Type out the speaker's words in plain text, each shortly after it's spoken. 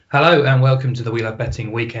Hello and welcome to the We Love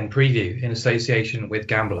Betting Weekend Preview in association with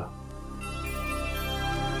Gambler.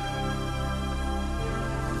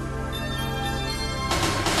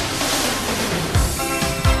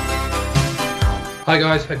 Hi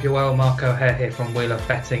guys, hope you're well. Mark O'Hare here from We Love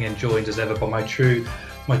Betting and joined as ever by my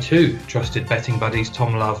two trusted betting buddies,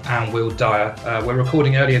 Tom Love and Will Dyer. We're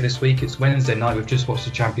recording earlier this week. It's Wednesday night. We've just watched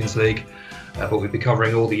the Champions League, but we'll be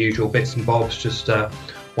covering all the usual bits and bobs. Just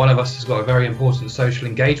one of us has got a very important social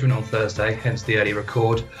engagement on Thursday, hence the early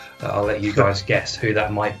record. I'll let you guys guess who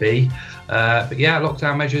that might be. But yeah,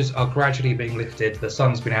 lockdown measures are gradually being lifted. The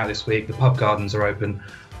sun's been out this week. The pub gardens are open.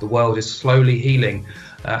 The world is slowly healing.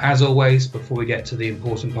 As always, before we get to the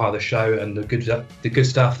important part of the show and the good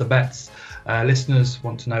stuff, the bets, listeners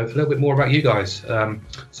want to know a little bit more about you guys. So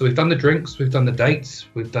we've done the drinks, we've done the dates,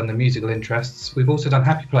 we've done the musical interests, we've also done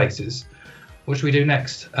happy places. What should we do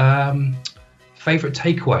next? Favourite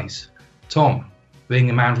takeaways? Tom, being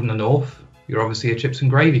a man from the north, you're obviously a chips and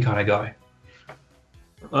gravy kind of guy.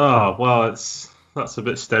 Oh, well, that's a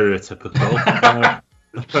bit stereotypical.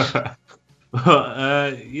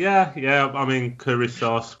 Yeah. I mean, curry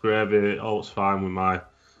sauce, gravy, all's fine with my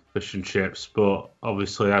fish and chips. But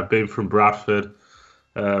obviously, I've been from Bradford.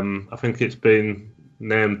 I think it's been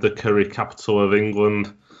named the curry capital of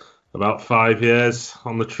England about 5 years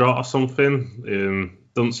on the trot or something.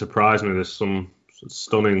 Doesn't surprise me. There's some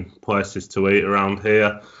stunning places to eat around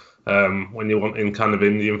here. When you're wanting kind of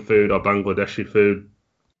Indian food or Bangladeshi food,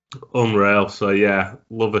 unreal. So yeah,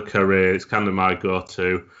 love a curry. It's kind of my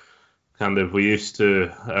go-to. We used to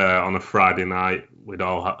on a Friday night, we'd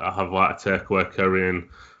all have like a takeaway curry, and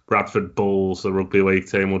Bradford Bulls, the rugby league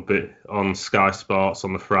team, would be on Sky Sports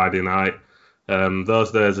on the Friday night.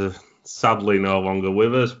 Those days are sadly no longer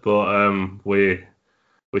with us, but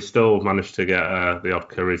we still managed to get the odd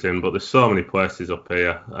curries in. But there's so many places up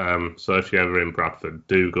here, so if you're ever in Bradford,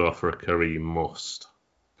 do go for a curry, you must.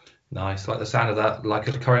 Nice, like the sound of that, like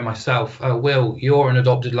a curry myself. Will, you're an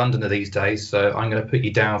adopted Londoner these days, so I'm going to put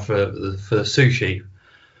you down for sushi.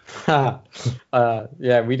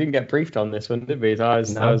 Yeah, we didn't get briefed on this one, did we? So I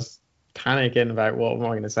was panicking about what am I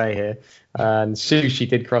going to say here, and sushi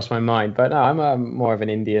did cross my mind. But no, I'm more of an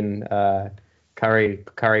Indian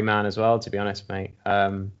curry man as well, to be honest, mate.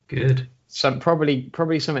 Good. Some probably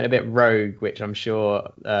something a bit rogue, which I'm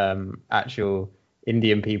sure actual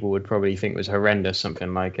Indian people would probably think was horrendous,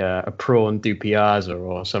 something like a prawn do piazza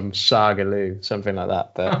or some sagaloo, something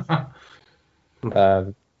like that.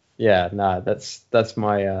 But yeah, no, that's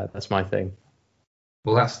my thing.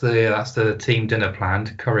 Well, that's the team dinner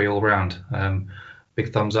planned, curry all round.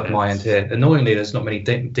 Big thumbs up my end here. Annoyingly, there's not many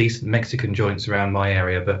decent Mexican joints around my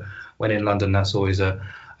area, but when in London, that's always a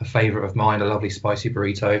favourite of mine, a lovely spicy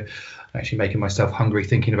burrito. Actually making myself hungry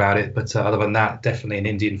thinking about it, but other than that, definitely an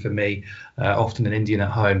Indian for me. Often an Indian at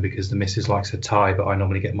home because the missus likes a Thai, but I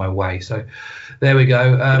normally get my way. So there we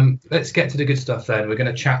go. Let's get to the good stuff then. We're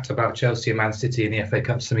going to chat about Chelsea and Man City in the FA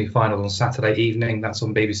Cup semi-final on Saturday evening. That's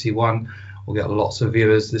on BBC One. We'll get lots of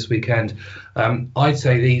viewers this weekend. I'd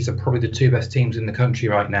say these are probably the two best teams in the country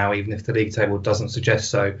right now, even if the league table doesn't suggest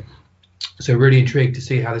so. So really intrigued to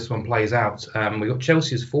see how this one plays out. We've got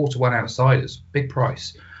Chelsea as 4-1 outsiders, big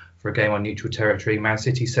price for a game on neutral territory. Man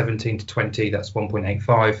City 17-20, that's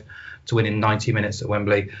 1.85 to win in 90 minutes at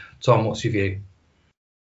Wembley. Tom, what's your view?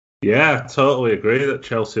 Yeah, totally agree that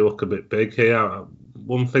Chelsea look a bit big here.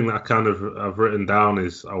 One thing that I've written down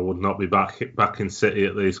is I would not be back in City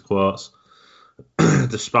at these quotes,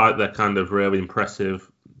 despite their kind of really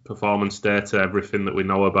impressive performance data, everything that we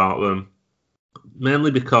know about them,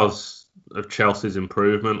 mainly because of Chelsea's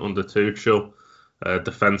improvement under Tuchel,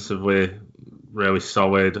 defensively really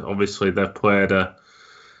solid. Obviously, they've played a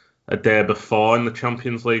day before in the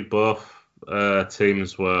Champions League. Both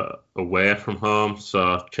teams were away from home.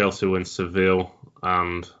 So Chelsea were in Seville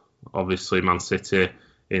and obviously Man City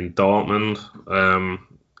in Dortmund.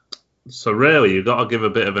 So really, you've got to give a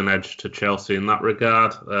bit of an edge to Chelsea in that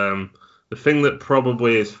regard. The thing that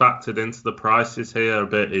probably is factored into the prices here a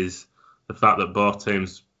bit is the fact that both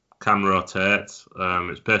teams can rotate.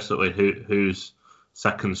 It's basically who's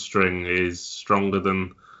second string is stronger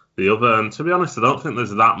than the other, and to be honest, I don't think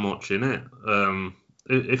there's that much in it.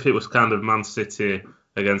 If it was kind of Man City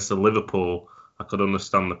against the Liverpool, I could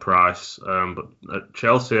understand the price, but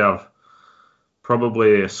Chelsea have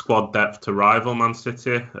probably a squad depth to rival Man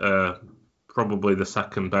City, probably the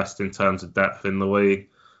second best in terms of depth in the league.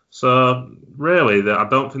 So really, I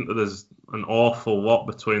don't think that there's an awful lot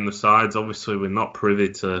between the sides. Obviously, we're not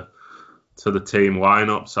privy to the team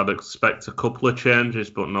lineups. I'd expect a couple of changes,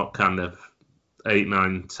 but not kind of 8,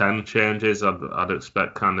 9, 10 changes. I'd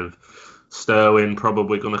expect kind of Sterling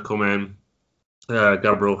probably going to come in.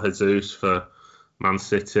 Gabriel Jesus for Man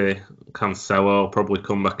City. Cancelo probably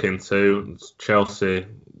come back in too. Chelsea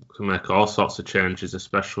can make all sorts of changes,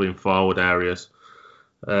 especially in forward areas.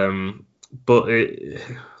 But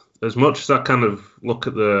as much as I kind of look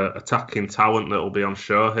at the attacking talent that will be on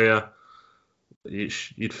show here,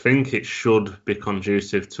 you'd think it should be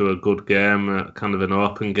conducive to a good game, kind of an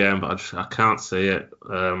open game, but I can't see it.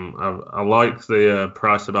 I like the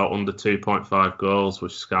price about under 2.5 goals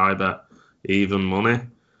with Sky Bet even money.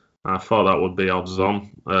 I thought that would be odds on.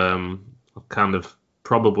 I kind of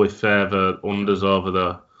probably favour unders over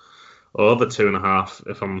 2.5.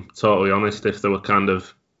 If I'm totally honest, if they were kind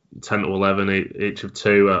of 10 to 11 each of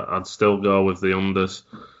two, I'd still go with the unders.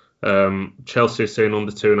 Chelsea have seen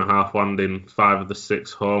under 2.5 land in 5 of the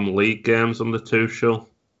 6 home league games under Tuchel.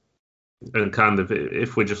 And kind of,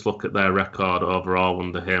 if we just look at their record overall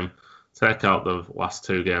under him, take out the last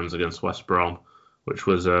 2 games against West Brom, which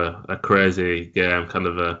was a crazy game, kind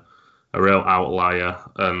of a real outlier,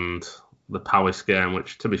 and the Palace game,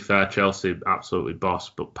 which, to be fair, Chelsea absolutely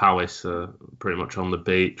bossed, but Palace pretty much on the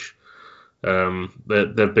beach.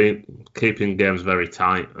 They've been keeping games very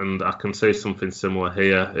tight, and I can see something similar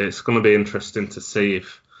here. It's going to be interesting to see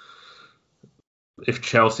if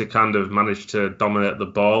Chelsea kind of manage to dominate the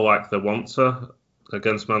ball like they want to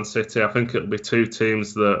against Man City. I think it'll be 2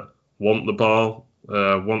 teams that want the ball,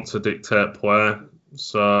 want to dictate play.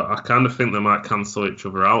 So I kind of think they might cancel each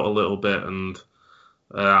other out a little bit, and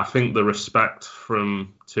I think the respect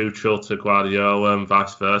from Tuchel to Guardiola and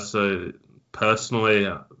vice versa, personally,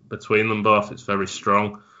 between them both, it's very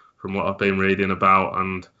strong from what I've been reading about.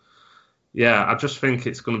 And yeah, I just think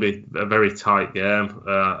it's going to be a very tight game.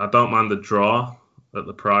 I don't mind the draw at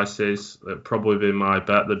the prices. It'd probably be my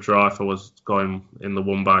bet, the draw, if I was going in the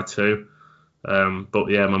 1x2. But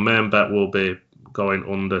yeah, my main bet will be going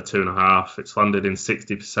under 2.5. It's landed in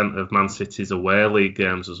 60% of Man City's away league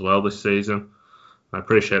games as well this season. I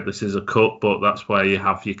appreciate this is a cut, but that's where you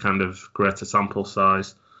have your kind of greater sample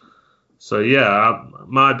size. So yeah,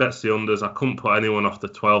 my bet's the unders. I couldn't put anyone off the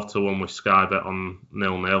 12 to 1 with Sky Bet on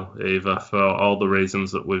 0-0 either, for all the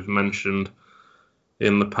reasons that we've mentioned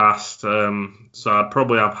in the past. So I'd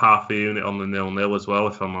probably have half a unit on the 0-0 as well,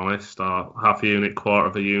 if I'm honest, or half a unit, quarter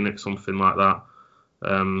of a unit, something like that.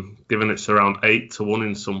 Given it's around 8 to 1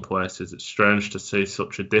 in some places, it's strange to see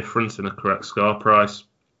such a difference in a correct score price.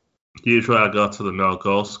 Usually I go to the no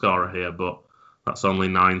goal scorer here, but that's only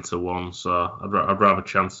 9 to 1, so I'd rather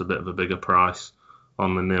chance a bit of a bigger price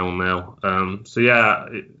on the 0-0. So yeah,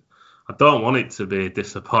 I don't want it to be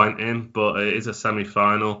disappointing, but it is a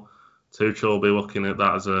semi-final. Tuchel will be looking at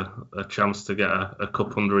that as a chance to get a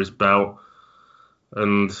cup under his belt.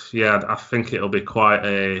 And yeah, I think it'll be quite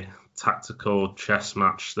a tactical chess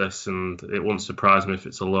match, this, and it wouldn't surprise me if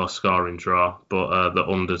it's a low scoring draw, but the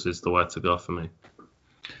unders is the way to go for me.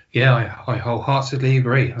 Yeah, I wholeheartedly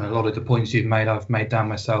agree. A lot of the points you've made, I've made down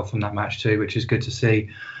myself from that match too, which is good to see.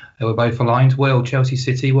 We're both aligned. Will, Chelsea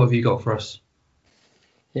City, what have you got for us?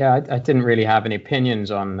 Yeah, I didn't really have any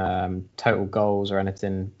opinions on total goals or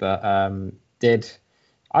anything, but I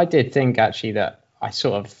did think actually that I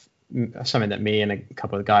sort of, something that me and a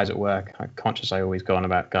couple of guys at work, I'm conscious I always go on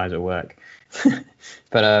about guys at work,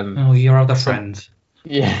 but your other friends.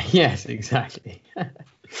 Yeah, yes, exactly.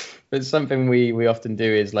 But something we often do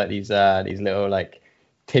is like these little like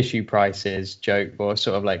tissue prices joke, or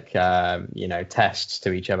sort of like tests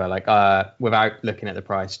to each other, like without looking at the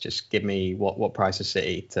price, just give me what price is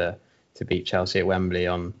City to beat Chelsea at Wembley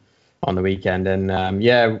on the weekend. And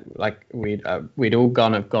like we'd all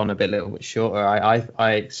gone a little bit shorter.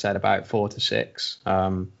 I said about 4 to 6,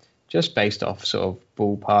 just based off sort of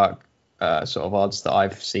ballpark sort of odds that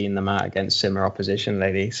I've seen them at against similar opposition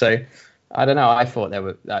lately. So I don't know. I thought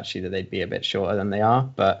that they'd be a bit shorter than they are,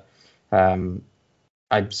 but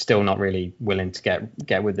I'm still not really willing to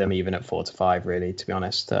get with them even at 4 to 5. Really, to be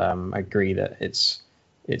honest, I agree that it's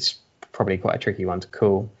probably quite a tricky one to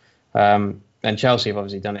call. And Chelsea have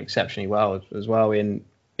obviously done exceptionally well as well in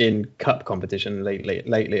cup competition lately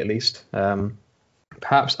at least.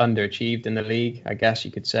 Perhaps underachieved in the league, I guess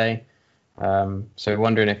you could say. So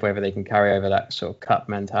wondering whether they can carry over that sort of cup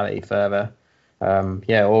mentality further.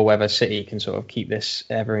 Or whether City can sort of keep this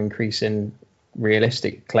ever increasing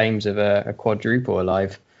realistic claims of a quadruple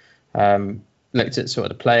alive. Looked at sort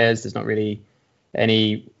of the players. There's not really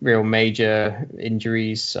any real major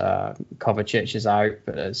injuries. Kovacic is out,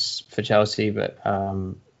 but for Chelsea, but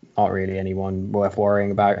not really anyone worth worrying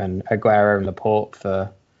about. And Aguero and Laporte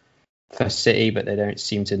for City, but they don't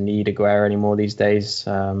seem to need Aguero anymore these days.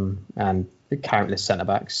 And countless centre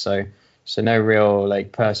backs. So no real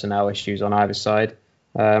like personnel issues on either side.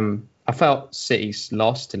 I I felt City's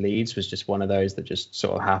loss to Leeds was just one of those that just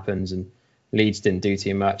sort of happens, and Leeds didn't do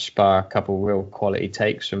too much, bar a couple real quality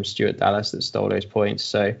takes from Stuart Dallas that stole those points.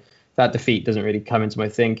 So that defeat doesn't really come into my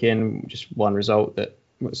thinking. Just one result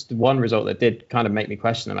that did kind of make me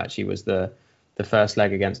question them actually was the first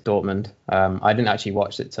leg against Dortmund. I didn't actually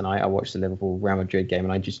watch it tonight. I watched the Liverpool Real Madrid game,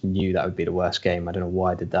 and I just knew that would be the worst game. I don't know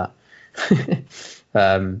why I did that.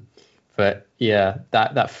 But yeah,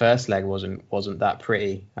 that first leg wasn't that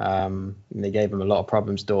pretty. They gave them a lot of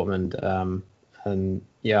problems, Dortmund. And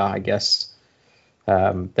yeah, I guess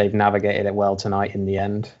they've navigated it well tonight in the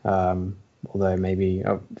end. Although maybe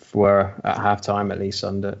were at halftime at least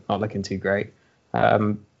not looking too great.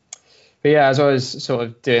 But yeah, as I was sort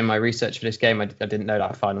of doing my research for this game, I didn't know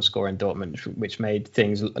that final score in Dortmund, which made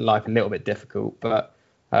things life a little bit difficult. But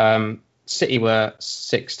City were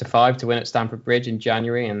 6-5 to win at Stamford Bridge in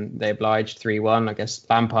January, and they obliged 3-1. I guess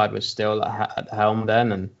Lampard was still at the helm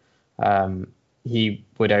then, and he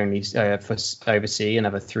would only oversee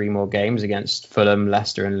another 3 more games against Fulham,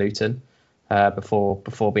 Leicester, and Luton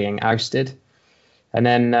before being ousted. And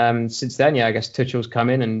then since then, yeah, I guess Tuchel's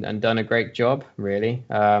come in and done a great job, really.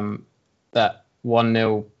 That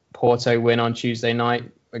 1-0 Porto win on Tuesday night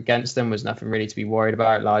against them was nothing really to be worried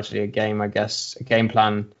about. Largely a game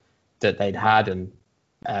plan that they'd had, and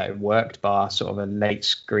it worked, bar sort of a late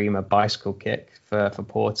screamer bicycle kick for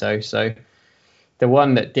Porto. So the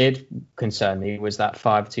one that did concern me was that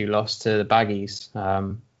 5-2 loss to the Baggies.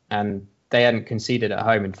 And they hadn't conceded at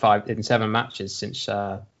home in 7 matches since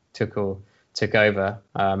Tuchel took over,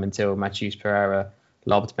 until Matheus Pereira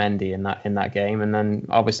lobbed Mendy in that game. And then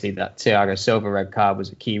obviously that Thiago Silva red card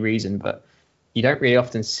was a key reason, but you don't really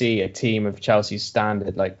often see a team of Chelsea's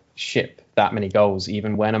standard like ship that many goals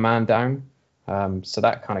even when a man down. So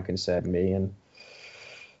that kind of concerned me.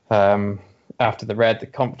 And after the red, the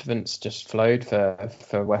confidence just flowed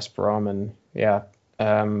for West Brom. And yeah,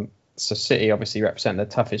 so City obviously represent the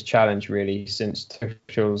toughest challenge really since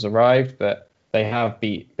Tuchel's arrived, but they have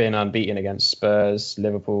been unbeaten against Spurs,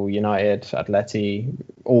 Liverpool, United, Atleti,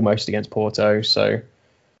 almost against Porto. So,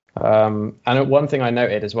 and one thing I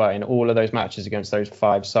noted as well, in all of those matches against those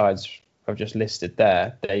 5 sides I've just listed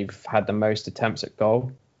there, they've had the most attempts at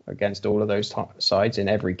goal against all of those sides in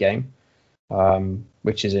every game,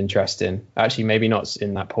 which is interesting. Actually, maybe not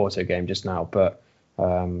in that Porto game just now, but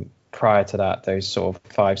prior to that, those sort of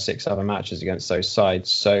 5-6 other matches against those sides.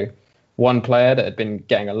 So one player that had been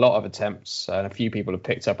getting a lot of attempts, and a few people have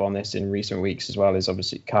picked up on this in recent weeks as well, is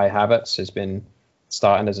obviously Kai Havertz has been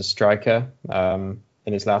starting as a striker. In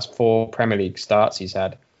his last 4 Premier League starts, he's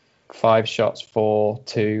had 5 shots, 4,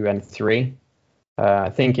 2, and 3. I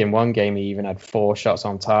think in one game he even had 4 shots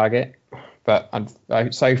on target. But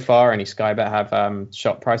so far, only Sky Bet have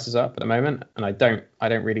shot prices up at the moment, and I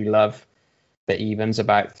don't really love the evens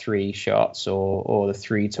about 3 shots or the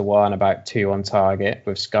 3-1 about 2 on target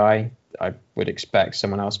with Sky. I would expect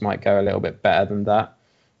someone else might go a little bit better than that.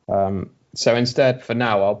 So instead, for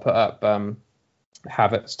now, I'll put up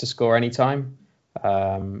Havertz to score anytime.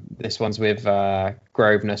 This one's with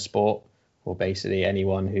Grosvenor Sport, or basically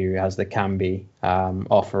anyone who has the Canby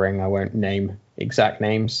offering. I won't name exact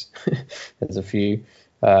names. There's a few.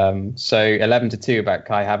 So 11-2 about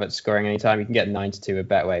Kai Havertz scoring anytime. You can get 9-2 with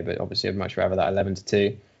Betway, but obviously I'd much rather that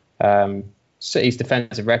 11-2. City's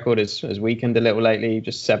defensive record has weakened a little lately.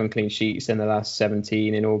 Just 7 clean sheets in the last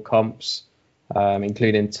 17 in all comps,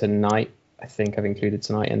 including tonight. I think I've included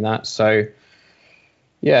tonight in that. So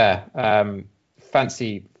yeah,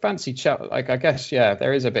 fancy Chelsea. Like, I guess, yeah,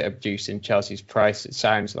 there is a bit of juice in Chelsea's price. It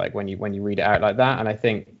sounds like when you read it out like that. And I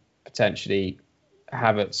think potentially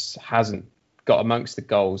Havertz hasn't got amongst the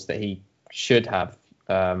goals that he should have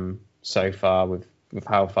so far with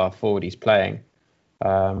how far forward he's playing.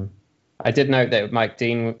 I did note that Mike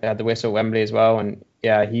Dean had the whistle at Wembley as well, and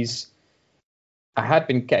yeah, I had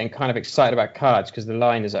been getting kind of excited about cards because the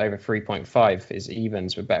line is over 3.5 is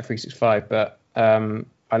evens with Bet365, but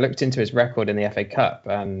I looked into his record in the FA Cup,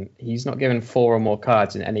 and he's not given 4 or more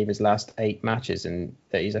cards in any of his last 8 matches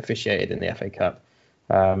that he's officiated in the FA Cup.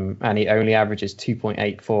 And he only averages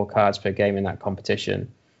 2.84 cards per game in that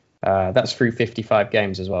competition. That's through 55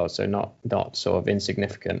 games as well, so not sort of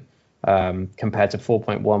insignificant compared to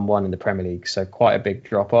 4.11 in the Premier League. So quite a big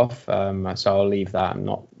drop off. So I'll leave that. I'm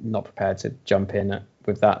not prepared to jump in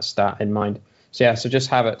with that stat in mind. So yeah, so just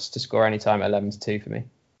Havertz to score anytime at 11-2 for me.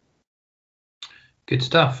 Good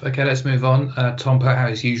stuff. Okay, let's move on. Tom put out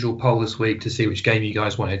his usual poll this week to see which game you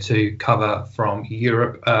guys wanted to cover from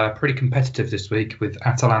Europe. Pretty competitive this week with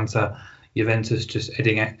Atalanta, Juventus just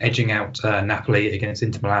edging out Napoli against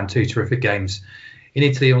Inter Milan. 2 terrific games In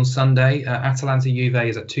Italy on Sunday, Atalanta Juve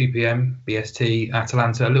is at 2 p.m. BST.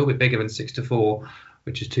 Atalanta a little bit bigger than 6-4,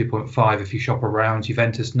 which is 2.5 if you shop around.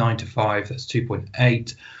 Juventus 9-5, that's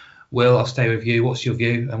 2.8. Will, I'll stay with you. What's your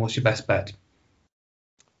view and what's your best bet?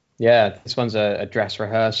 Yeah, this one's a dress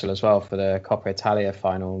rehearsal as well for the Coppa Italia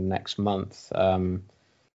final next month,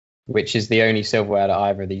 which is the only silverware that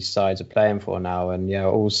either of these sides are playing for now. And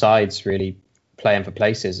all sides really playing for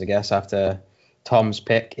places, I guess, after Tom's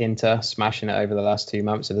pick, Inter, smashing it over the last 2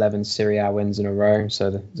 months, 11 Serie A wins in a row. So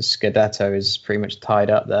the Scudetto is pretty much tied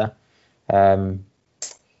up there.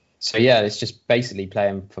 So yeah, it's just basically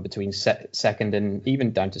playing for between second and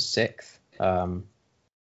even down to sixth.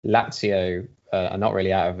 Lazio are not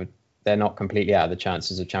really they're not completely out of the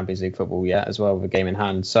chances of Champions League football yet as well, with a game in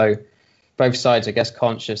hand. So both sides, I guess,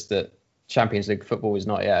 conscious that Champions League football is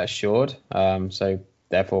not yet assured. So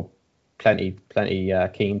therefore, plenty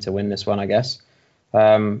keen to win this one, I guess.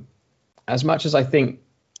 As much as I think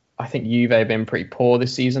Juve have been pretty poor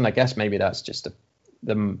this season, I guess maybe that's just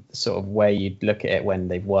the sort of way you'd look at it when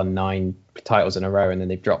they've won 9 titles in a row and then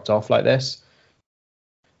they've dropped off like this.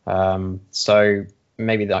 So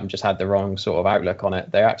maybe I've just had the wrong sort of outlook on it.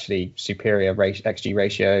 They're actually superior XG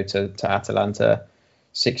ratio to Atalanta,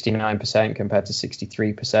 69% compared to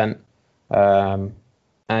 63%.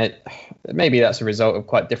 And maybe that's a result of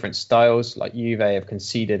quite different styles. Like Juve have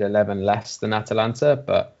conceded 11 less than Atalanta,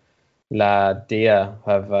 but La Dia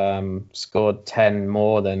have scored 10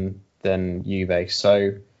 more than Juve.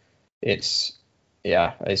 So it's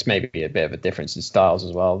maybe a bit of a difference in styles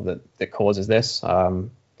as well that causes this.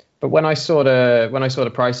 But when I saw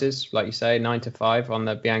the prices, like you say, 9-5 on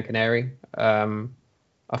the Bianconeri, I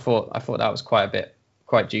thought that was quite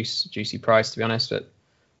juicy price, to be honest. But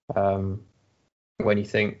when you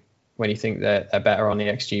think that they're better on the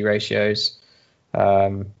XG ratios,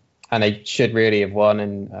 and they should really have won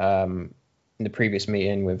in the previous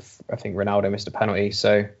meeting with, I think, Ronaldo missed a penalty.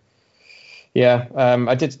 So yeah,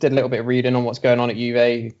 I did a little bit of reading on what's going on at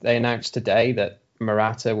Juve. They announced today that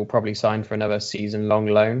Morata will probably sign for another season-long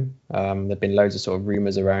loan. There've been loads of sort of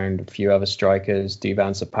rumours around a few other strikers,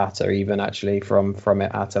 Duvan Zapata even actually from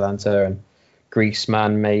Atalanta, and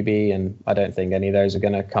Griezmann maybe, and I don't think any of those are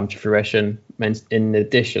going to come to fruition. In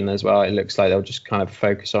addition as well, it looks like they'll just kind of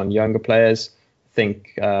focus on younger players. I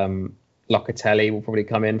think Locatelli will probably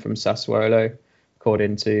come in from Sassuolo,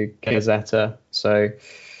 according to Gazzetta. So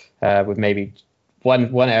with maybe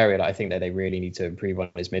one area that I think that they really need to improve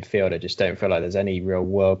on is midfield. I just don't feel like there's any real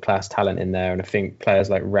world-class talent in there, and I think players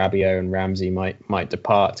like Rabiot and Ramsey might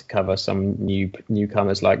depart to cover some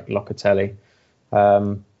newcomers like Locatelli.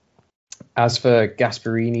 As for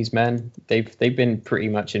Gasperini's men, they've been pretty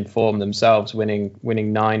much in form themselves, winning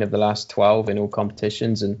 9 of the last 12 in all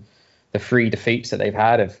competitions, and the 3 defeats that they've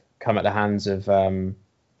had have come at the hands of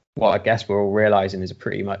what I guess we're all realising is a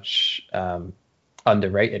pretty much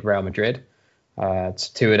underrated Real Madrid.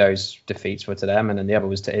 2 of those defeats were to them, and then the other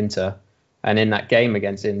was to Inter. And in that game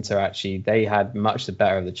against Inter, actually, they had much the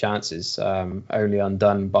better of the chances, only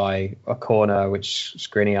undone by a corner which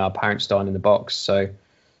Skriniar pounced on in the box. So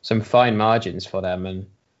some fine margins for them. And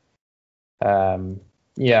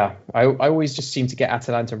I always just seem to get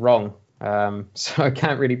Atalanta wrong. So I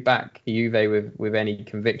can't really back Juve with any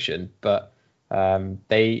conviction. But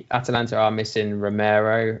Atalanta are missing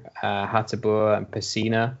Romero, Hateboer and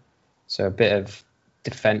Pessina. So a bit of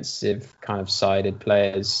defensive kind of sided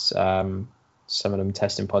players. Some of them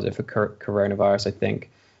testing positive for coronavirus, I think.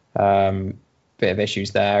 Bit of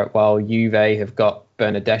issues there. While Juve have got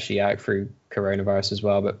Bernardeschi out through coronavirus as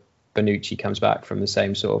well, but Bonucci comes back from the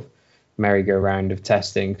same sort of merry-go-round of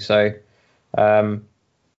testing. So I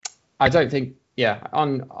don't think,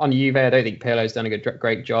 on Juve, I don't think Pirlo's done a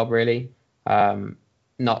great job, really.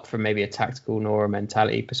 Not from maybe a tactical nor a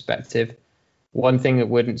mentality perspective. One thing that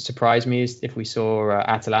wouldn't surprise me is if we saw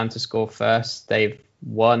Atalanta score first. They've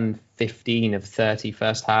won 15 of 30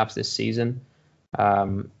 first halves this season,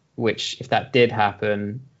 which if that did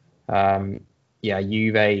happen,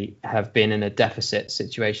 Juve have been in a deficit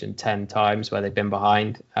situation 10 times where they've been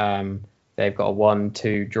behind. They've got a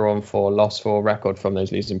 1-2 drawn 4, lost 4 record from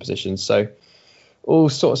those losing positions. So all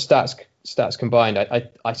sort of stats combined,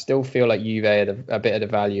 I still feel like Juve had a bit of the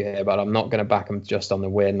value here, but I'm not going to back them just on the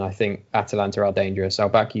win. I think Atalanta are dangerous. I'll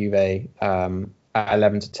back Juve at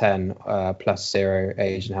 11-10 plus 0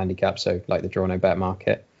 Asian handicap, so like the draw no bet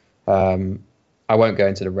market. I won't go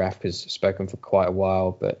into the ref because I've spoken for quite a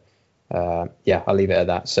while, but I'll leave it at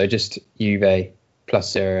that. So just Juve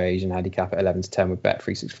plus 0 Asian handicap at 11-10 with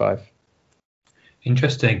Bet365.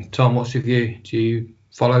 Interesting. Tom, what's your view? Do you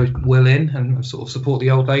follow Will in and sort of support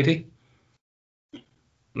the old lady?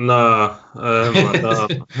 No, I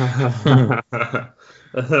don't.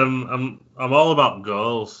 I'm all about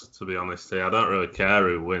goals, to be honest here. I don't really care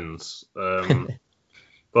who wins.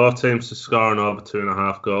 Both teams to score over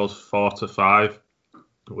 2.5 goals, 4-5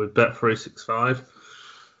 with Bet365.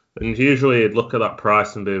 And usually you'd look at that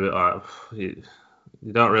price and be a bit like, you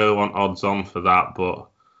don't really want odds on for that, but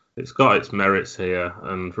it's got its merits here.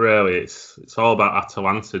 And really, it's all about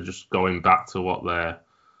Atalanta just going back to what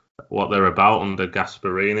they're about under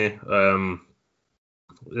Gasperini.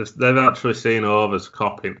 They've actually seen overs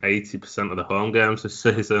cop in 80% of the home games this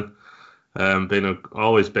season.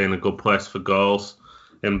 Always been a good place for goals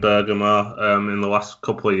in Bergamo in the last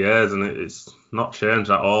couple of years, and it's not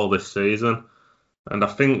changed at all this season. And I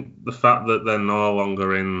think the fact that they're no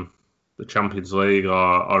longer in the Champions League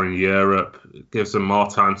or in Europe, it gives them more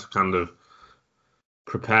time to kind of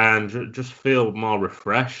prepare and just feel more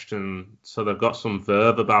refreshed. And so they've got some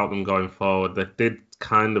verve about them going forward. They did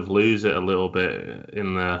kind of lose it a little bit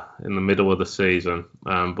in the middle of the season,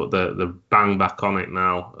 but they're bang back on it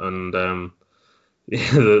now. And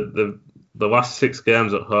the last 6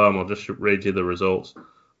 games at home, I'll just read you the results: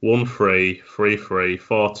 1-3, 3-3,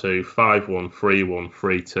 4-2, 5-1, 3-1,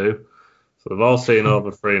 3-2. So they've all seen over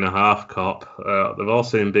 3.5 cop. They've all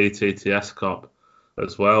seen BTTS cop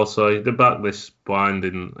as well. So if you back this blind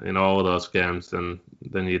in all of those games, then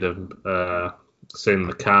you'd have seen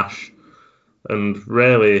the cash. And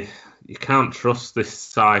really, you can't trust this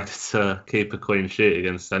side to keep a clean sheet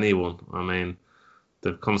against anyone. I mean,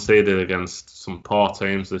 they've conceded against some poor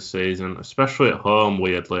teams this season, especially at home,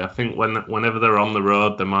 weirdly. I think whenever they're on the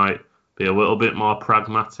road, they might be a little bit more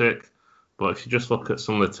pragmatic. But if you just look at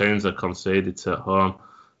some of the teams that conceded to at home,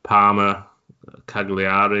 Parma,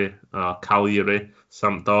 Cagliari, Sampdoria,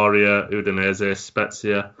 Udinese,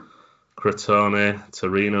 Spezia, Crotone,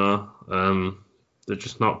 Torino, they're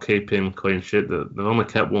just not keeping clean sheet. They've only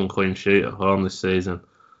kept 1 clean sheet at home this season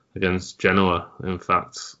against Genoa, in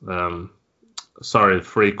fact.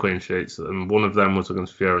 3 clean sheets, and one of them was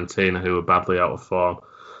against Fiorentina, who were badly out of form.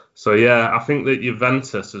 So yeah, I think that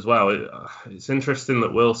Juventus as well. It's interesting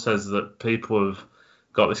that Will says that people have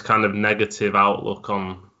got this kind of negative outlook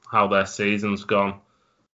on how their season's gone,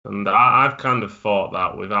 and I've kind of thought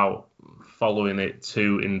that without following it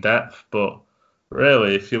too in depth. But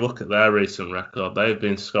really, if you look at their recent record, they've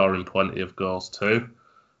been scoring plenty of goals too.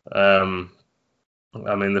 I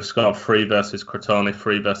mean, they've scored 3 versus Crotone,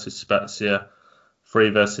 3 versus Spezia, 3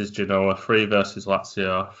 versus Genoa, 3 versus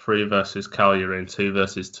Lazio, 3 versus Cagliari, and 2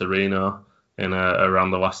 versus Torino in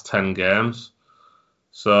around the last 10 games.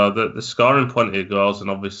 So they're scoring plenty of goals, and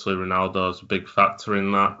obviously Ronaldo's a big factor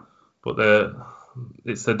in that. But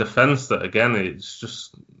it's the defence that, again, it's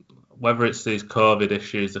just, whether it's these COVID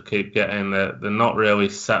issues they keep getting, they're not really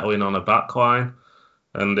settling on a back line.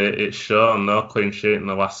 And it's shown, no clean sheet in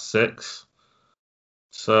the last 6.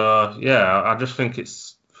 So, yeah, I just think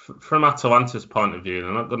it's, from Atalanta's point of view,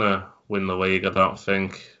 they're not going to win the league, I don't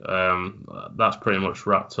think. That's pretty much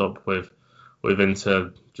wrapped up with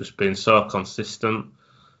Inter just being so consistent.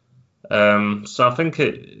 So I think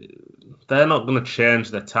they're not going to change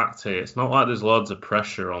their tactic. It's not like there's loads of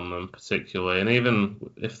pressure on them particularly. And even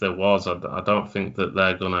if there was, I don't think that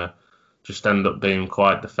they're going to just end up being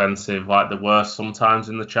quite defensive like they were sometimes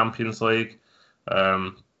in the Champions League.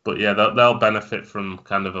 But yeah, they'll benefit from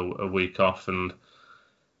kind of a week off, and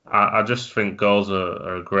I just think goals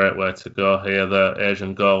are a great way to go here. The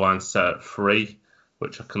Asian goal line set at 3,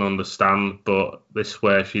 which I can understand, but this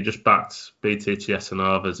way, if you just backed BTTS and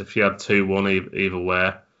overs, if you had 2-1 either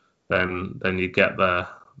way, then you get the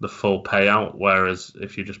full payout. Whereas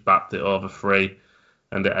if you just backed it over 3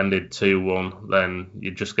 and it ended 2-1, then you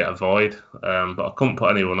just get a void. But I couldn't put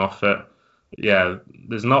anyone off it. Yeah,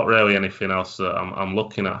 there's not really anything else that I'm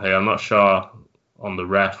looking at here. I'm not sure on the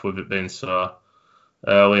ref, with it being so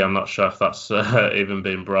early. I'm not sure if that's even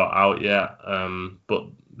been brought out yet. But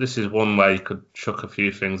this is one way you could chuck a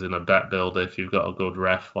few things in a bet builder if you've got a good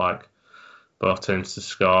ref, like both teams to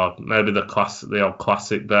score. Maybe the old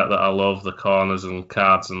classic bet that I love, the corners and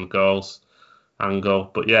cards and goals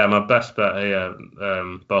angle. But yeah, my best bet here,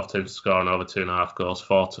 both teams scoring over 2.5 goals,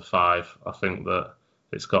 4-5. I think that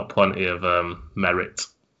it's got plenty of merit.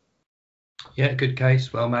 Yeah, good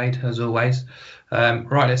case, well made as always.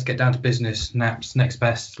 Right, let's get down to business. Naps, next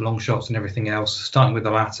best, long shots and everything else. Starting with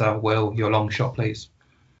the latter, Will, your long shot, please.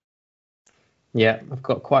 Yeah, I've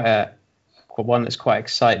got one that's quite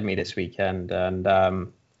excited me this weekend, and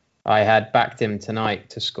I had backed him tonight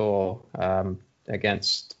to score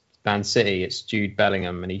against Man City. It's Jude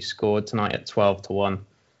Bellingham, and he scored tonight at 12-1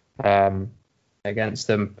 against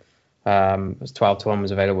them. 12-1 was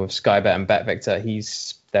available with Sky Bet and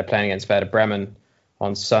BetVictor. They're playing against Werder Bremen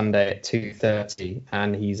on Sunday at 2:30,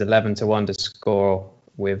 and he's 11-1 to score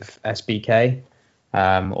with SBK,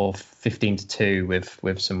 or 15-2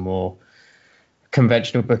 with some more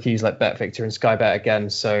conventional bookies like BetVictor and Sky Bet again.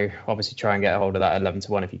 So obviously try and get a hold of that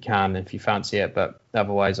 11-1 if you can, if you fancy it. But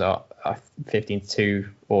otherwise, 15-2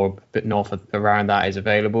 or a bit north of around that is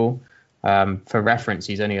available. For reference,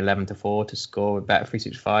 he's only 11-4 to score with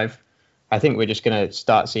Bet365. I think we're just going to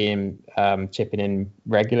start seeing him chipping in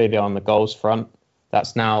regularly on the goals front.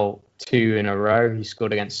 That's now 2 in a row. He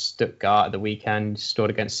scored against Stuttgart at the weekend, scored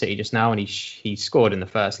against City just now, and he scored in the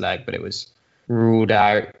first leg, but it was ruled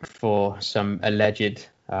out for some alleged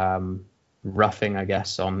roughing, I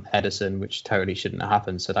guess, on Ederson, which totally shouldn't have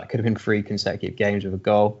happened. So that could have been 3 consecutive games with a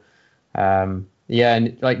goal. And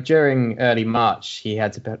like during early March, he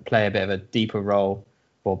had to play a bit of a deeper role,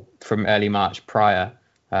 or from early March prior,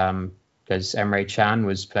 because Emre Can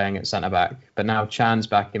was playing at centre back. But now Can's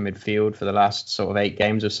back in midfield for the last sort of 8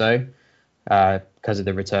 games or so, because of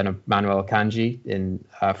the return of Manuel Akanji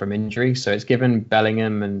from injury. So it's given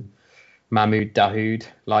Bellingham and Mahmoud Dahoud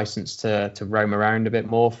license to roam around a bit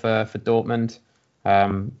more for Dortmund.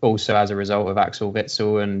 Also as a result of Axel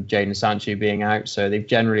Witsel and Jadon Sancho being out. So they've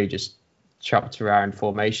generally just chopped around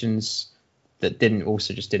formations that didn't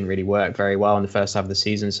really work very well in the first half of the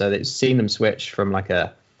season. So they've seen them switch from like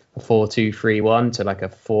a 4-2-3-1 to like a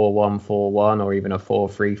 4-1-4-1 or even a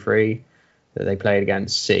 4-3-3 that they played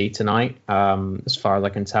against City tonight. As far as I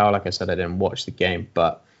can tell, like I said, I didn't watch the game,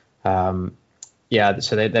 but so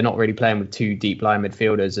they're not really playing with 2 deep line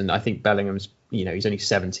midfielders. And I think Bellingham's, he's only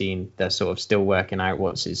 17. They're sort of still working out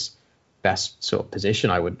what's his best sort of position,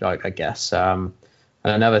 I guess.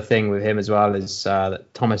 And another thing with him as well is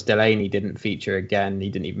that Thomas Delaney didn't feature again. He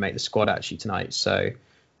didn't even make the squad actually tonight.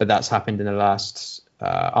 But that's happened in the last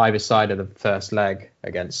either side of the first leg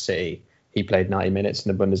against City. He played 90 minutes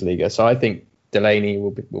in the Bundesliga. So I think Delaney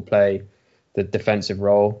will play the defensive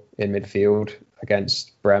role in midfield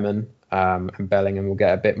against Bremen, and Bellingham will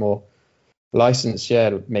get a bit more license.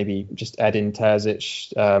 Yeah, maybe just Edin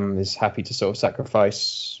Terzic is happy to sort of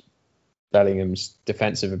sacrifice Bellingham's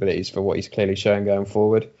defensive abilities for what he's clearly showing going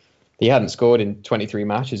forward. He hadn't scored in 23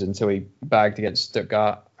 matches until he bagged against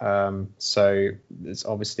Stuttgart. So there's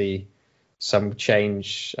obviously some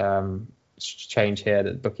change here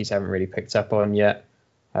that bookies haven't really picked up on yet.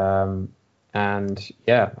 And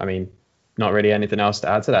yeah, I mean, not really anything else to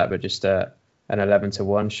add to that, but just an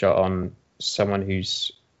 11-1 shot on someone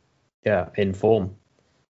who's in form.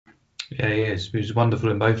 Yeah, he is. He was wonderful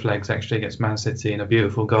in both legs, actually, against Man City, and a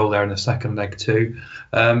beautiful goal there in the second leg too.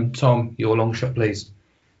 Tom, your long shot, please.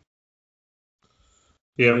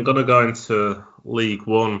 Yeah, I'm going to go into League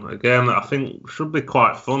One. Again, I think should be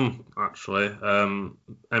quite fun, actually.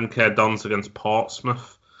 MK Dons against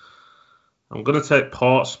Portsmouth. I'm going to take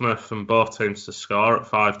Portsmouth and both teams to score at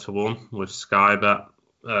 5-1 with Sky Bet.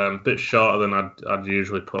 A bit shorter than I'd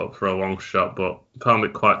usually put up for a long shot, but found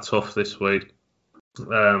it quite tough this week.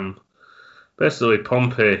 Basically,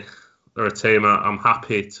 Pompey are a team I'm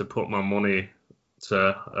happy to put my money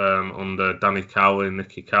to under Danny Cowley and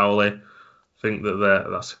Nicky Cowley. I think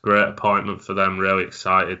that's a great appointment for them. Really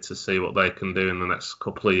excited to see what they can do in the next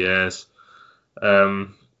couple of years.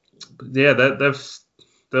 They've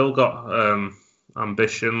still got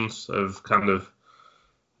ambitions of kind of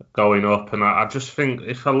going up, and I just think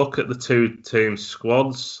if I look at the 2 teams'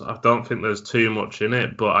 squads, I don't think there's too much in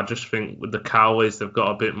it, but I just think with the Cowleys, they've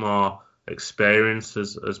got a bit more experience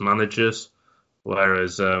as managers,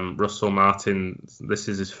 whereas Russell Martin, this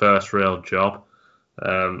is his first real job.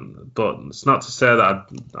 But it's not to say that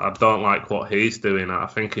I don't like what he's doing. I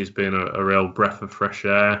think he's been a real breath of fresh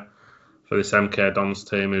air for this MK Dons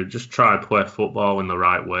team, who just try to play football in the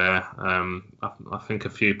right way. I think a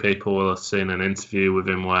few people will have seen an interview with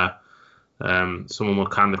him where someone were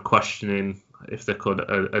kind of questioning if they could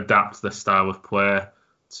adapt their style of play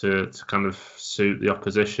to kind of suit the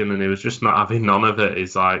opposition, and he was just not having none of it.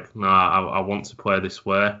 He's like, no, I want to play this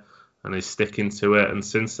way, and he's sticking to it. And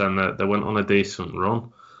since then, they went on a decent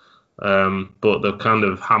run. But they've kind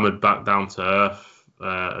of hammered back down to earth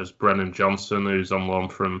as Brennan Johnson, who's on loan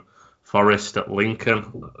from Forest at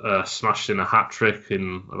Lincoln, smashed in a hat-trick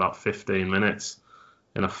in about 15 minutes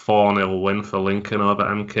in a 4-0 win for Lincoln over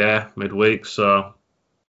MK midweek. So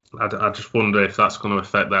I just wonder if that's going to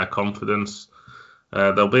affect their confidence.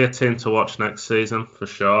 There'll be a team to watch next season for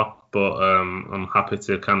sure, but I'm happy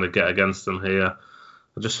to kind of get against them here.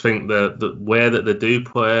 I just think the way that they do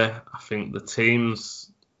play, I think the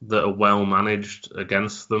teams that are well managed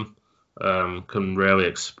against them can really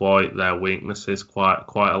exploit their weaknesses quite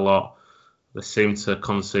a lot. They seem to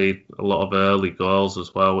concede a lot of early goals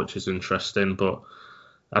as well, which is interesting. But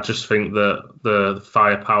I just think that the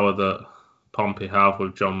firepower that Pompey have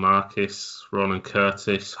with John Marquis, Ronan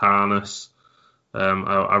Curtis, Harness.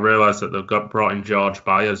 I realised that they've brought in George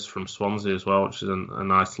Byers from Swansea as well, which is a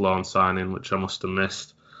nice loan signing, which I must have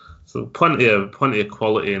missed. So plenty of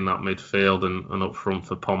quality in that midfield and up front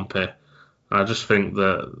for Pompey. I just think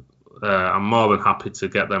that I'm more than happy to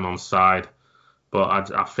get them on side.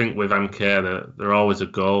 But I think with MK, they're always a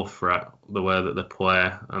goal threat, the way that they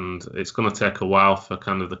play. And it's going to take a while for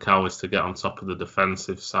kind of the Cowards to get on top of the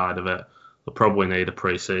defensive side of it. They'll probably need a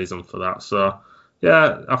pre-season for that. So,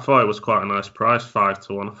 yeah, I thought it was quite a nice price,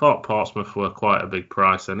 5-1. I thought Portsmouth were quite a big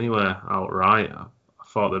price anyway, outright. I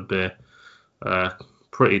thought they'd be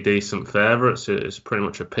pretty decent favourites. It's pretty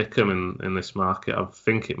much a pick-em in this market. I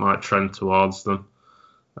think it might trend towards them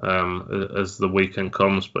as the weekend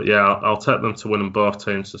comes. But yeah, I'll take them to win and both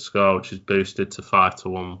teams to score, which is boosted to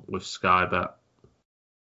 5-1 with Sky Bet.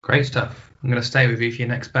 Great stuff. I'm going to stay with you for your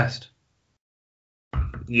next best.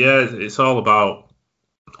 Yeah, it's all about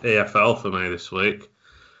AFL for me this week.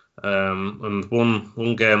 And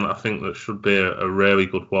one game that I think that should be a really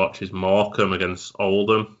good watch is Morecambe against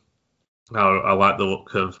Oldham. I like the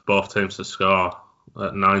look of both teams to score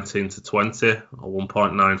at 19-20 or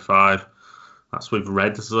 1.95. That's with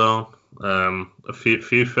Red Zone. A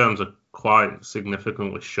few firms are quite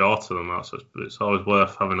significantly shorter than that, so it's always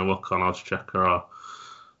worth having a look on Oddschecker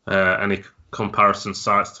or any comparison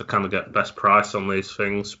sites to kind of get best price on these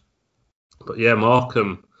things. But yeah,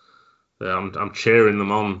 Morecambe, I'm cheering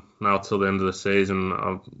them on now till the end of the season.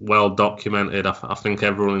 I'm well documented. I think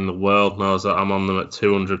everyone in the world knows that I'm on them at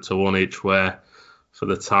 200-1 each way for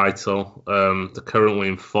the title. They're currently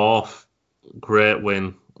in fourth. Great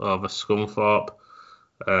win over Scunthorpe.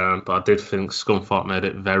 But I did think Scunthorpe made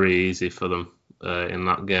it very easy for them in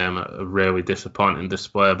that game. A really disappointing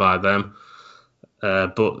display by them.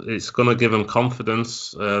 But it's going to give them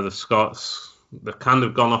confidence. The Scots, they've kind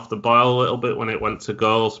of gone off the boil a little bit when it went to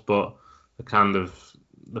goals, but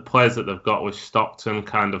the players that they've got with Stockton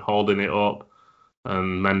kind of holding it up,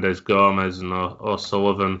 and Mendes Gomez and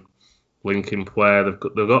O'Sullivan linking play. They've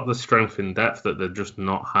got the strength in depth that they've just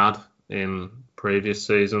not had in previous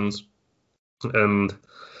seasons. And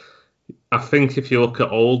I think if you look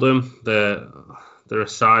at Oldham, they're a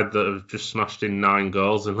side that have just smashed in 9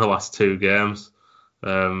 goals in the last 2 games.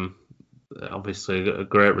 Obviously a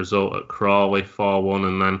great result at Crawley, 4-1,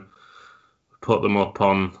 and then put them up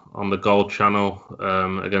on the Gold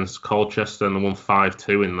Channel against Colchester and they won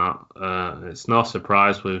 5-2 in that. It's no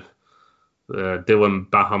surprise with Dylan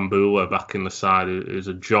Bahambula back in the side, who's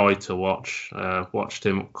a joy to watch. Watched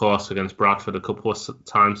him up close against Bradford a couple of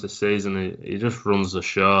times this season. He just runs the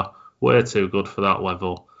show. Way too good for that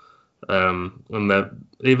level. And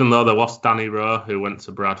even though they lost Danny Rowe, who went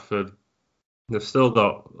to Bradford, they've still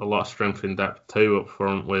got a lot of strength in depth too up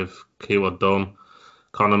front with Keeler Dunn,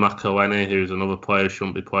 Conor McElhenney, who's another player who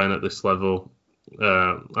shouldn't be playing at this level,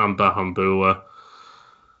 and Bahambula.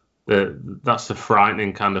 That's a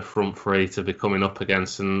frightening kind of front three to be coming up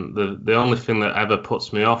against. And the only thing that ever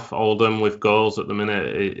puts me off Oldham with goals at the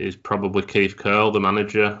minute is probably Keith Curle, the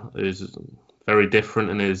manager, who's very different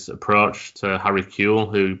in his approach to Harry Kewell,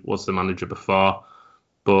 who was the manager before.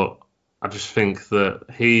 But I just think that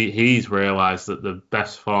he's realised that the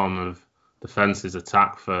best form of defence is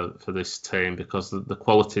attack for this team, because the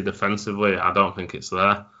quality defensively, I don't think it's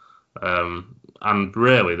there. And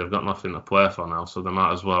really, they've got nothing to play for now, so they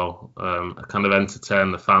might as well kind of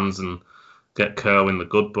entertain the fans and get Curle in the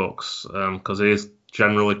good books, because he is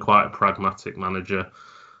generally quite a pragmatic manager.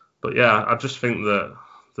 But yeah, I just think that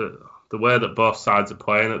the way that both sides are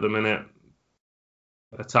playing at the minute,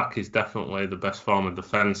 attack is definitely the best form of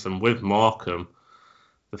defence. And with Morecambe,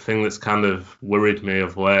 the thing that's kind of worried me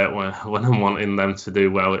of late when I'm wanting them to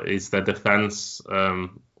do well is their defence. When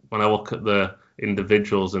I look at the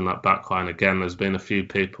individuals in that backline, again, there's been a few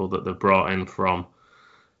people that they've brought in from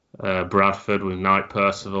Bradford with Knight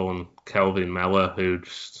Percival and Kelvin Mellor, who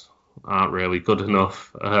just aren't really good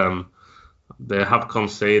enough. They have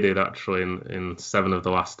conceded actually in 7 of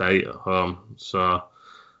the last 8 at home, so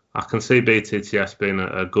I can see BTTS being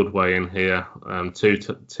a good way in here. Two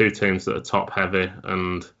teams that are top heavy,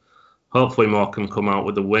 and hopefully Morecambe come out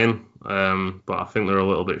with a win. But I think they're a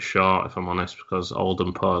little bit short, if I'm honest, because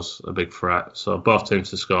Oldham pose a big threat. So both teams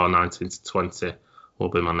to score 19-20 will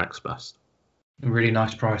be my next best. A really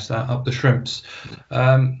nice price that, up the shrimps.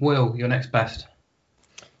 Will, your next best?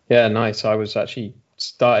 Yeah, nice. I was actually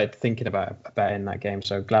started thinking about betting that game,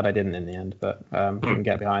 so glad I didn't in the end, but can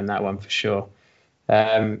get behind that one for sure.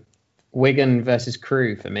 Wigan versus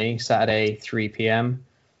Crewe for me, Saturday 3 p.m.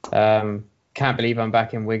 can't believe I'm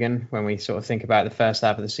back in Wigan when we sort of think about the first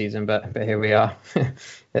half of the season, but here we are.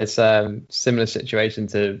 It's similar situation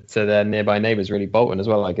to their nearby neighbours, really, Bolton as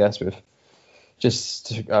well, I guess, with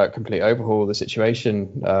just complete overhaul of the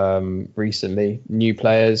situation recently. New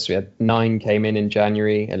players, we had 9 came in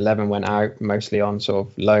January, 11 went out, mostly on sort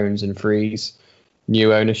of loans and frees.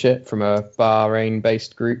 New ownership from a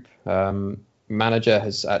Bahrain-based group. Manager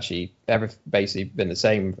has actually basically been the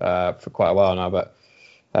same for quite a while now, but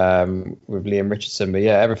with Liam Richardson. But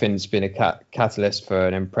yeah, everything's been a catalyst for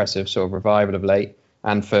an impressive sort of revival of late.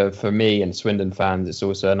 And for me and Swindon fans, it's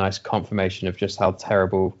also a nice confirmation of just how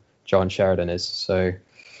terrible John Sheridan is. So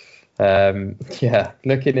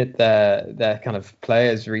looking at their kind of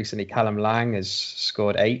players recently, Callum Lang has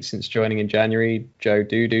scored 8 since joining in January. Joe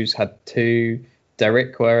Dudu's had 2.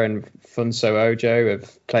 Derrickwa and Funso Ojo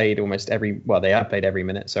have played they have played every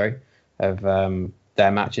minute, of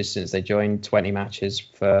their matches since they joined. 20 matches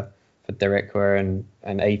for Derrickwa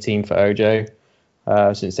and 18 for Ojo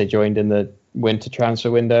since they joined in the winter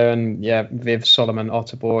transfer window. And yeah, Viv Solomon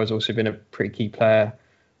Otterbohr has also been a pretty key player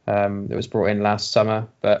that was brought in last summer.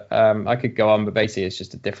 But I could go on, but basically it's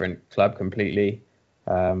just a different club completely.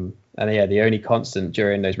 And yeah, the only constant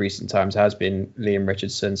during those recent times has been Liam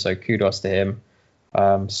Richardson, so kudos to him.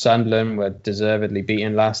 Sunderland were deservedly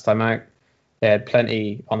beaten last time out. They had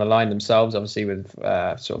plenty on the line themselves, obviously, with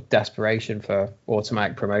sort of desperation for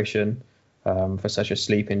automatic promotion for such a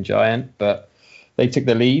sleeping giant. But they took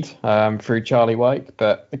the lead through Charlie White,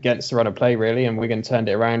 but against the run of play, really, and Wigan turned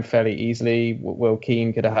it around fairly easily. Will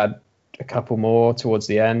Keane could have had a couple more towards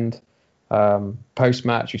the end.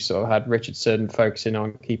 Post-match, we sort of had Richardson focusing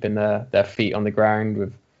on keeping their feet on the ground,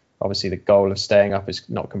 with obviously the goal of staying up is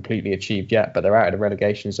not completely achieved yet, but they're out of the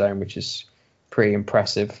relegation zone, which is pretty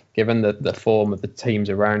impressive given the form of the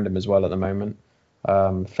teams around them as well at the moment.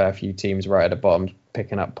 Fair few teams right at the bottom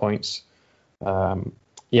picking up points. And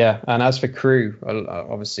as for Crewe,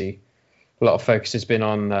 obviously a lot of focus has been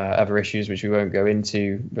on other issues which we won't go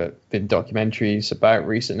into, but been documentaries about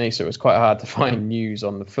recently, so it was quite hard to find news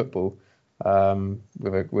on the football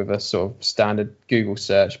with a sort of standard Google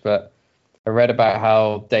search. But I read about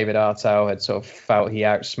how David Artell had sort of felt he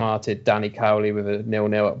outsmarted Danny Cowley with a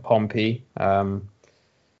 0-0 at Pompey,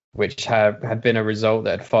 which had been a result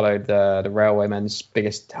that had followed the Railwaymen's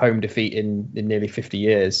biggest home defeat in nearly 50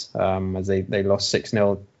 years, as they lost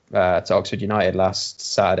 6-0 to Oxford United last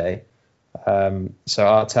Saturday. So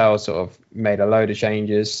Artell sort of made a load of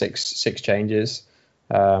changes, six changes,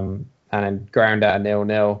 and then ground out a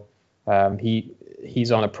 0-0.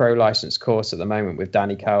 He's on a pro license course at the moment with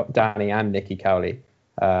Danny and Nicky Cowley,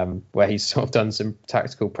 where he's sort of done some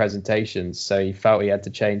tactical presentations. So he felt he had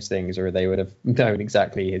to change things, or they would have known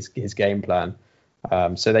exactly his game plan.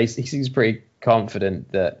 So he seems pretty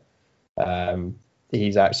confident that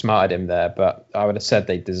he's outsmarted him there. But I would have said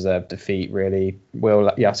they deserved defeat, really.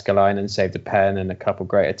 Will Jaskalainen saved a pen and a couple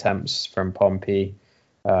great attempts from Pompey.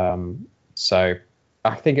 So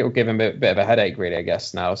I think it will give him a bit of a headache, really, I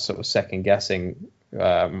guess, now, sort of second guessing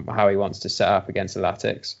how he wants to set up against the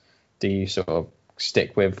Latics. Do you sort of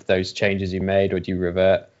stick with those changes you made, or do you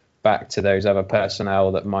revert back to those other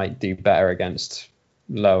personnel that might do better against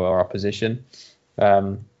lower opposition?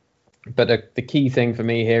 But the key thing for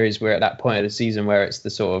me here is we're at that point of the season where it's the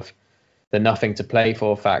sort of the nothing to play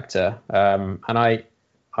for factor. And I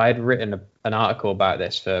had written an article about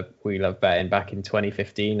this for We Love Betting back in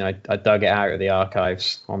 2015. I dug it out of the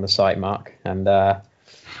archives on the site, Mark, and found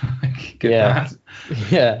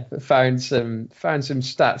some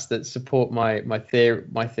stats that support my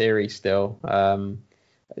theory still.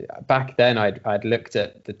 Back then, I'd looked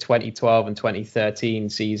at the 2012 and 2013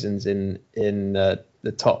 seasons in the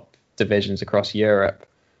top divisions across Europe.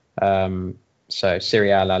 So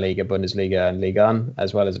Serie A, La Liga, Bundesliga, and Ligue 1,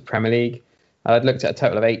 as well as the Premier League. And I'd looked at a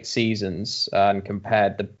total of 8 seasons and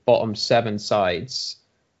compared the bottom 7 sides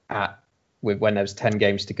with when there was 10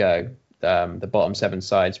 games to go. The bottom 7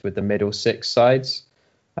 sides with the middle 6 sides.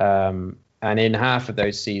 And in half of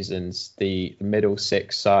those seasons, the middle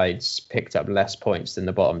 6 sides picked up less points than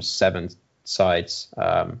the bottom 7 sides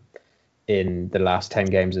in the last 10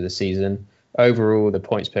 games of the season. Overall, the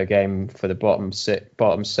points per game for the bottom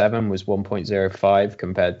 7 was 1.05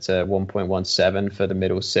 compared to 1.17 for the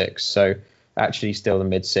middle 6. So actually still the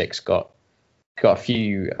mid 6 got a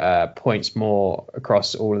few points more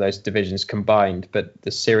across all of those divisions combined, but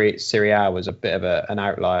the Serie A was a bit of an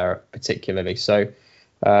outlier particularly. So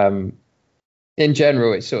in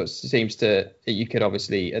general, it sort of seems to, you could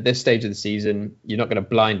obviously, at this stage of the season, you're not going to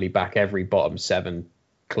blindly back every bottom 7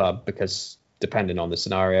 club, because depending on the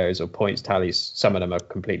scenarios or points tallies, some of them are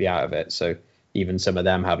completely out of it. So even some of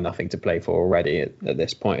them have nothing to play for already at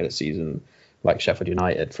this point of the season. like Sheffield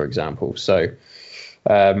United, for example. So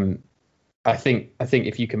I think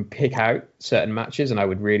if you can pick out certain matches, and I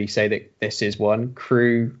would really say that this is one.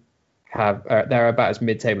 Crewe they're about as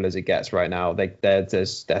mid-table as it gets right now. They're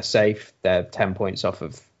safe. They're 10 points off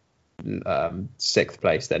of sixth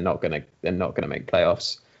place. They're not gonna make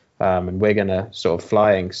playoffs, and we're gonna sort of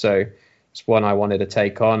flying. So it's one I wanted to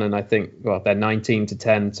take on, and I think they're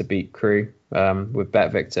 19-10 to beat Crewe with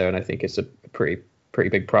BetVictor, and I think it's a pretty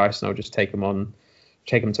big price, and I'll just take them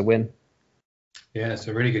to win. Yeah, it's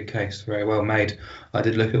a really good case. Very well made. I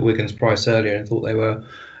did look at Wigan's price earlier and thought they were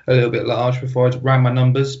a little bit large before I ran my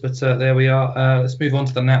numbers, but there we are. Let's move on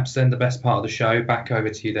to the naps then, the best part of the show. Back over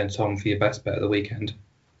to you then, Tom, for your best bet of the weekend.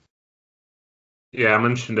 Yeah, I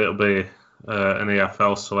mentioned it'll be an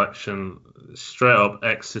EFL selection. Straight up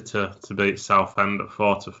Exeter to beat Southend at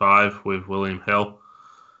 4-5 with William Hill.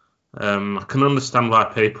 I can understand why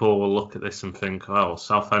people will look at this and think, oh,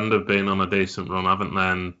 Southend have been on a decent run, haven't they?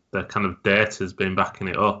 And their kind of data's been backing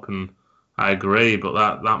it up, and I agree.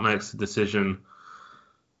 But that makes the decision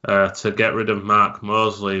to get rid of Mark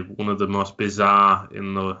Moseley one of the most bizarre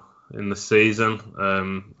in the season.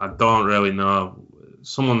 I don't really know.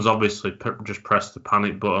 Someone's obviously just pressed the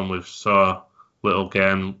panic button with so little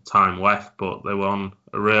game time left, but they were on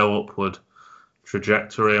a real upward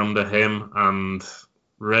trajectory under him, and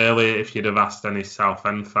really, if you'd have asked any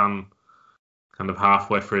Southend fan kind of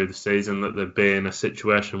halfway through the season that they'd be in a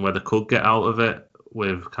situation where they could get out of it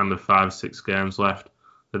with kind of 5-6 games left,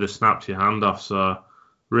 they'd have snapped your hand off. So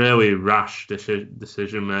really rash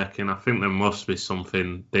decision making. I think there must be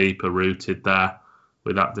something deeper rooted there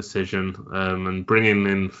with that decision. And bringing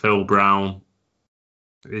in Phil Brown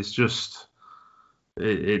is just...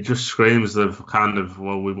 It just screams of kind of,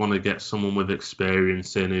 well, we want to get someone with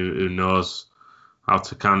experience in who knows how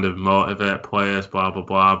to kind of motivate players, blah, blah,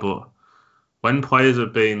 blah. But when players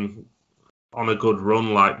have been on a good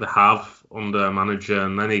run like they have under a manager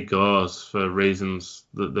and then he goes for reasons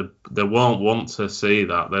that they won't want to see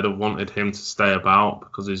that. They'd have wanted him to stay about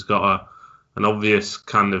because he's got an obvious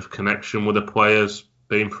kind of connection with the players,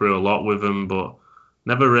 been through a lot with them, but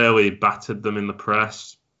never really battered them in the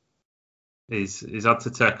press. He's had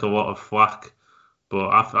to take a lot of flack, but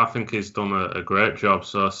I think he's done a great job.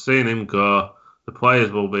 So seeing him go, the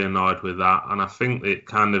players will be annoyed with that, and I think it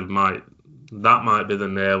kind of might be the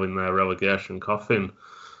nail in their relegation coffin.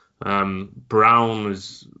 Brown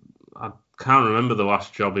I can't remember the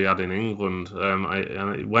last job he had in England.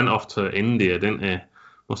 He went off to India, didn't he?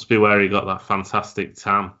 Must be where he got that fantastic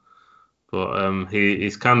tan. But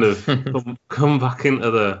he's kind of come back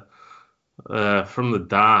into the from the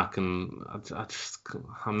dark, and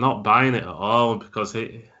I'm not buying it at all because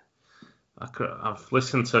I've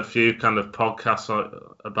listened to a few kind of podcasts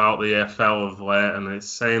about the EFL of late, and it's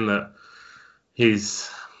saying that his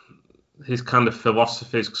kind of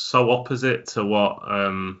philosophy is so opposite to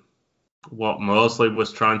what Moseley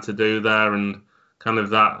was trying to do there, and kind of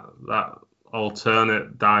that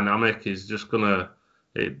alternate dynamic is just I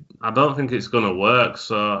don't think it's gonna work.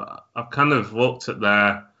 So I've kind of looked at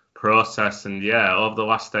their process, and over the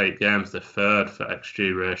last 8 games they're third for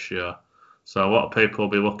XG ratio. So a lot of people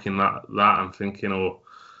will be looking at that and thinking, oh,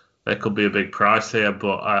 there could be a big price here.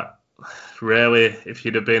 But really, if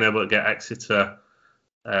you'd have been able to get Exeter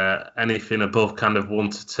anything above kind of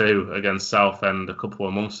 1-2 against Southend a couple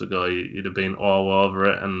of months ago, you'd have been all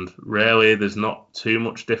over it. And really, there's not too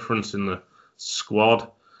much difference in the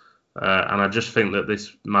squad. And I just think that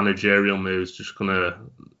this managerial move is just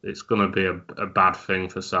it's gonna be a bad thing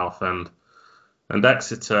for Southend. And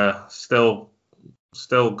Exeter still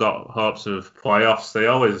got hopes of playoffs. They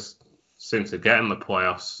always seem to get in the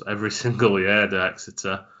playoffs every single year, to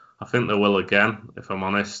Exeter. I think they will again, if I'm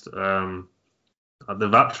honest.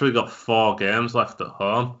 They've actually got 4 games left at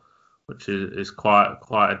home, which is quite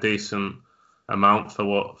a decent amount for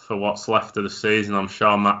what's left of the season. I'm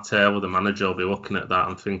sure Matt Taylor, the manager, will be looking at that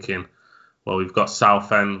and thinking, well, we've got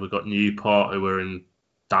Southend, we've got Newport, who are in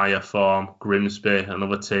dire form, Grimsby,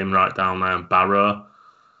 another team right down there, and Barrow.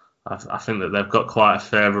 I think that they've got quite a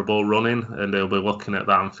favourable running, and they'll be looking at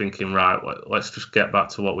that and thinking, right, let's just get back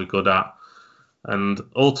to what we're good at. And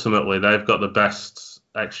ultimately, they've got the best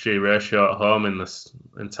XG ratio at home in this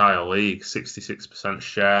entire league, 66%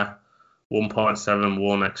 share, 1.71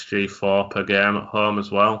 XG4 per game at home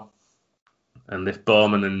as well. And if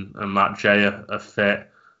Bowman and Matt Jay are fit,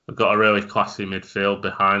 they've got a really classy midfield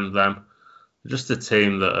behind them. Just a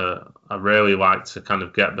team that I really like to kind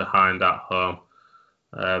of get behind at home.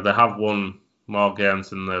 They have won more games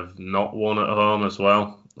than they've not won at home as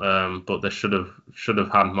well, but they should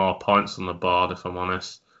have had more points on the board, if I'm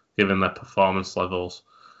honest, given their performance levels.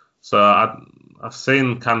 So I I've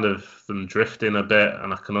seen kind of them drifting a bit,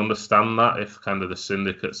 and I can understand that if kind of the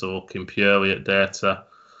syndicates are looking purely at data,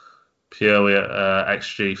 purely at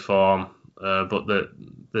XG form, but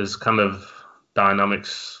there's kind of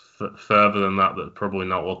dynamics further than that they're probably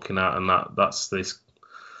not looking at, and that's this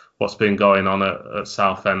what's been going on at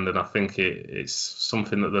Southend, and I think it's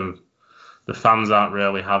something that the fans aren't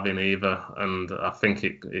really having either, and I think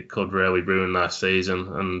it could really ruin their season.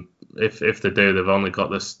 And if they do, they've only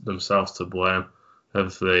got themselves to blame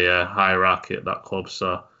of the hierarchy at that club.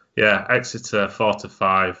 So yeah, Exeter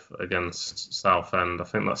 4-5 against Southend. I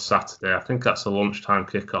think that's Saturday. I think that's a lunchtime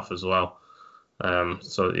kickoff as well.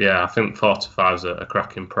 So yeah, I think 4-5 is a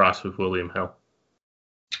cracking price with William Hill.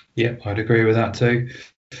 Yeah, I'd agree with that too.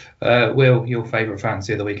 Will, your favourite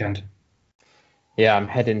fancy of the weekend? Yeah, I'm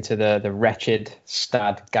heading to the wretched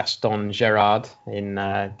Stade Gaston Gerard in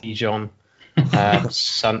Dijon,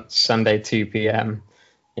 Sunday 2 p.m.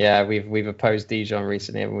 Yeah, we've opposed Dijon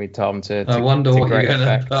recently, haven't we, Tom? I wonder what you're going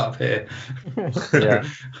to put up here.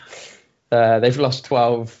 Yeah, they've lost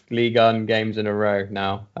 12 Ligue 1 games in a row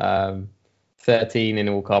now. 13 in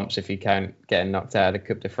all comps if you count getting knocked out of the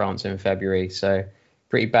Coupe de France in February. So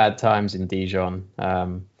pretty bad times in Dijon.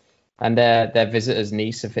 And their visitors,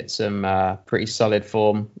 Nice, have hit some pretty solid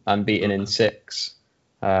form, unbeaten in 6.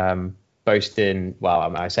 Boasting,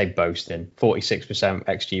 well, I say boasting, 46%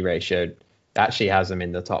 XG ratio. Actually has them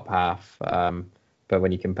in the top half. But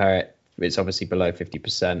when you compare it, it's obviously below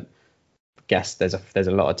 50%. I guess there's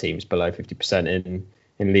a lot of teams below 50%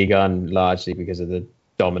 in Ligue 1, largely because of the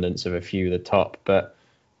dominance of a few of the top. But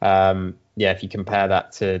if you compare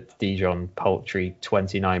that to Dijon, paltry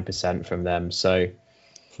 29% from them. So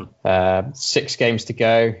 6 games to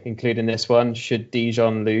go, including this one. Should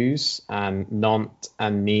Dijon lose and Nantes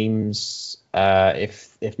and Nimes,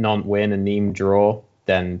 if Nantes win and Nimes draw,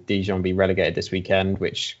 then Dijon be relegated this weekend,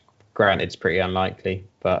 which granted is pretty unlikely.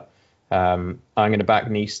 But I'm going to back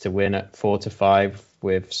Nice to win at 4-5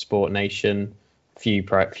 with Sport Nation. Few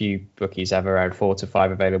bookies have around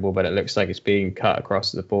 4-5 available, but it looks like it's being cut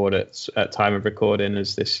across the board at time of recording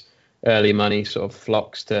as this early money sort of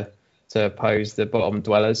flocks to oppose the bottom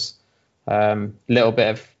dwellers. Little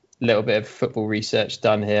bit of football research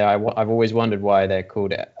done here. I've always wondered why they're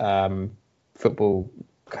called Football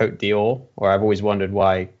Côte d'Or, or I've always wondered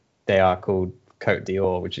why they are called Côte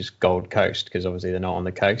d'Or, which is Gold Coast, because obviously they're not on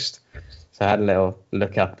the coast. So I had a little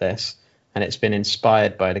look up this, and it's been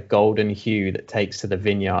inspired by the golden hue that takes to the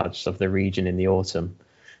vineyards of the region in the autumn.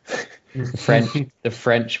 The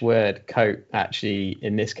French word côte actually,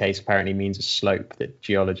 in this case, apparently means a slope that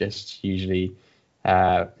geologists usually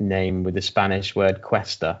name with the Spanish word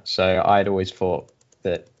cuesta. So I'd always thought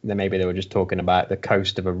that maybe they were just talking about the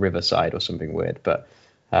coast of a riverside or something weird, but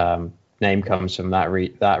name comes from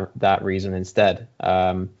that reason instead.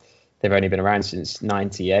 They've only been around since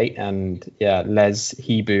 '98, and Les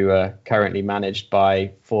Hebou are currently managed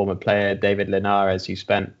by former player David Linares, who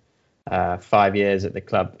spent 5 years at the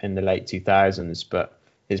club in the late 2000s, but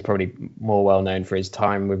is probably more well known for his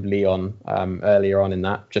time with Lyon earlier on in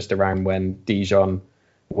that, just around when Dijon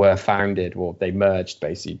were founded. Well, they merged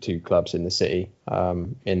basically 2 clubs in the city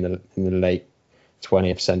in the late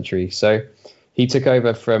 20th century. So he took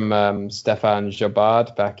over from Stéphane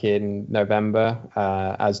Jobard back in November,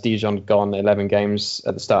 as Dijon had gone 11 games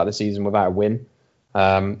at the start of the season without a win.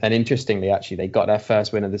 And interestingly, actually, they got their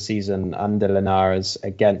first win of the season under Linares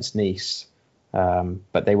against Nice,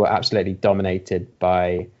 but they were absolutely dominated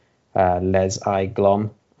by Les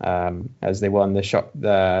Aiglons, as they won the shot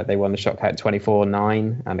count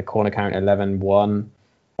 24-9 and the corner count 11-1.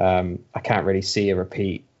 I can't really see a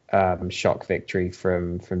repeat shock victory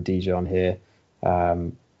from Dijon here.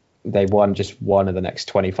 They won just one of the next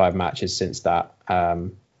 25 matches since that,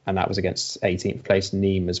 and that was against 18th place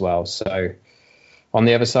Nîmes as well. So on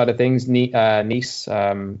the other side of things, Nice,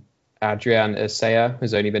 Adrien Essea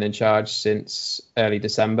has only been in charge since early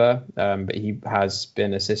December, but he has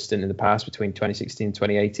been assistant in the past between 2016 and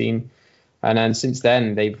 2018. And then since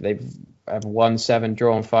then, they've won 7,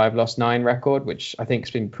 drawn 5, lost 9 record, which I think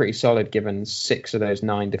has been pretty solid given 6 of those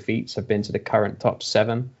 9 defeats have been to the current top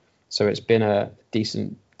 7. So it's been a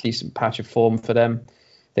decent patch of form for them.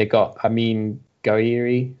 They got Amine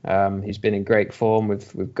Gouiri, who's been in great form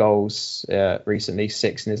with goals recently,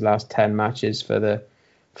 6 in his last 10 matches for the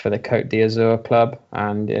Côte d'Azur club,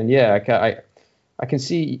 and I can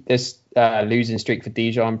see this losing streak for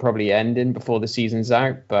Dijon probably ending before the season's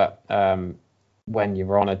out. But when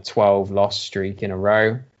you're on a 12 loss streak in a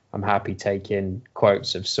row, I'm happy taking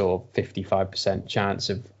quotes of sort of 55% chance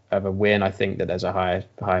of a win. I think that there's a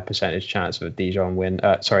higher percentage chance of a Dijon win.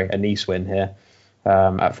 A Nice win here.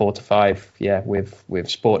 at 4-5. Yeah, with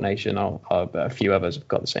Sport Nation, a few others have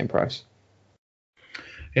got the same price.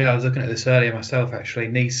 Yeah, I was looking at this earlier myself, actually.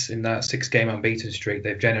 Nice, in that 6-game unbeaten streak,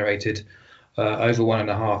 they've generated over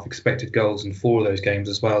 1.5 expected goals in 4 of those games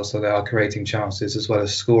as well. So they are creating chances as well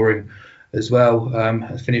as scoring as well.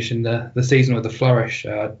 Finishing the season with a flourish.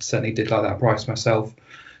 I certainly did like that price myself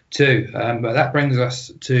too. But that brings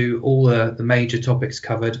us to all the major topics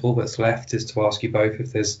covered. All that's left is to ask you both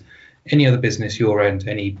if there's any other business your end,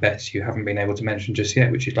 any bets you haven't been able to mention just yet,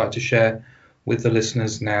 which you'd like to share with the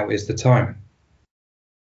listeners. Now is the time.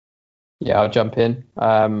 Yeah, I'll jump in.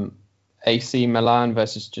 AC Milan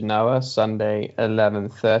versus Genoa, Sunday,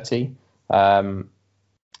 11:30.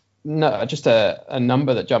 No, just a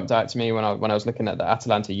number that jumped out to me when I was looking at the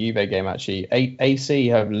Atalanta Juve game. Actually, AC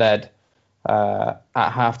have led at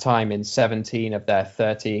halftime in 17 of their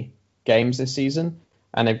 30 games this season,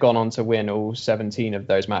 and they've gone on to win all 17 of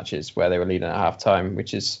those matches where they were leading at halftime,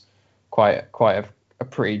 which is quite a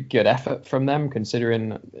pretty good effort from them,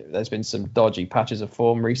 considering there's been some dodgy patches of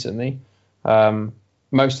form recently.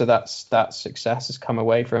 Most of that success has come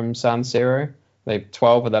away from San Siro. They've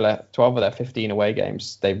 12 of their 15 away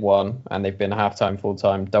games they've won, and they've been halftime,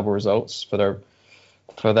 full-time, double results for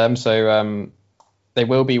them. So they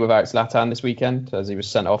will be without Zlatan this weekend, as he was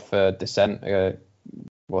sent off for dissent. I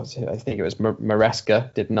think it was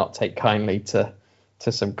Maresca did not take kindly to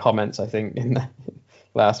some comments, I think, in the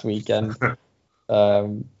last weekend.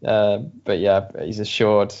 But yeah, he's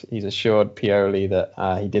assured Pioli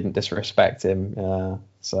that he didn't disrespect him.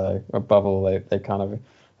 So above all, they kind of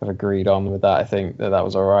have agreed on with that. I think that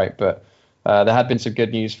was all right. But there had been some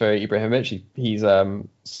good news for Ibrahimovic. He's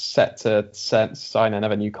set to sign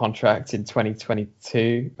another new contract in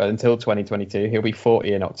 2022, but until 2022, he'll be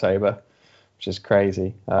 40 in October, which is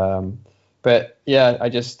crazy. But yeah,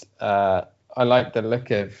 I like the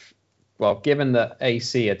look of. Well, given that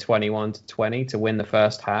AC are 21-20 to win the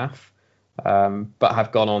first half, but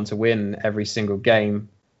have gone on to win every single game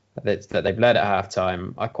that they've led at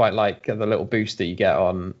halftime, I quite like the little boost that you get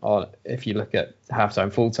on if you look at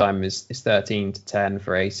halftime, full time is 13-10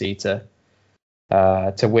 for AC to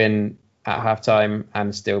win at halftime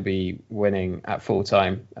and still be winning at full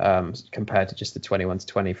time, compared to just the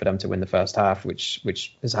 21-20 for them to win the first half,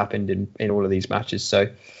 which has happened in all of these matches. So.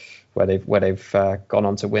 Where they've gone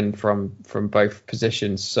on to win from both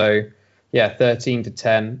positions. So yeah,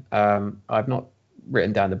 13-10. I've not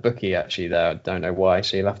written down the bookie actually there. I don't know why.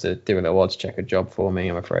 So you'll have to do a little odds checker job for me,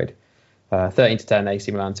 I'm afraid. 13-10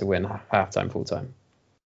 AC Milan to win halftime, full time.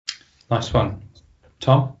 Nice one,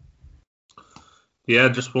 Tom. Yeah,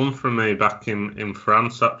 just one from me back in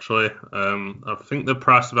France actually. I think the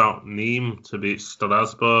price about Nîmes to beat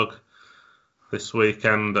Strasbourg this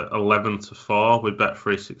weekend at 11-4 with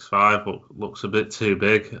Bet365 looks a bit too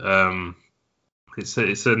big. It's a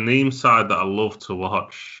Nîmes side that I love to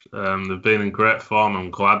watch. They've been in great form. I'm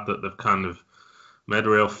glad that they've kind of made a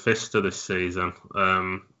real fist of this season.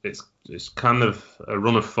 It's kind of a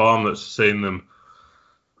run of form that's seen them.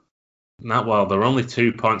 Not well. They're only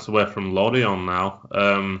 2 points away from Lorient now,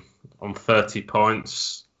 on 30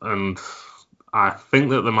 points, and I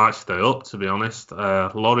think that they might stay up. To be honest,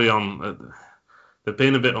 Lorient. They've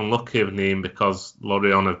been a bit unlucky of Nîmes because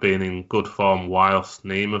Lorient have been in good form whilst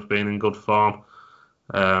Nîmes have been in good form.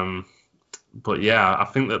 But yeah, I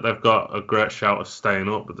think that they've got a great shout of staying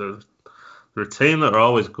up. But they're a team that are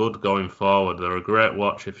always good going forward. They're a great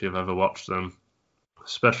watch if you've ever watched them,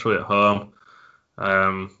 especially at home.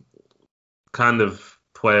 Kind of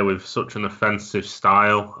play with such an offensive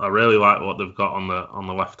style. I really like what they've got on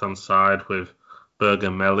the left-hand side with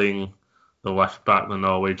Berger Melling, the left back, the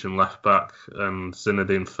Norwegian left back, and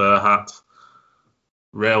Zinedine Ferhat.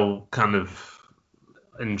 Real kind of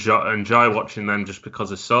enjoy watching them just because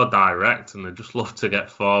they're so direct and they just love to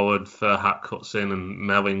get forward. Ferhat cuts in and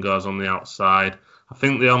Melling goes on the outside. I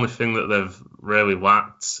think the only thing that they've really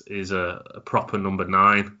lacked is a proper number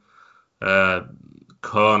 9.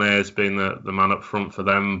 Kone has been the man up front for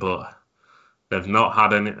them, but they've not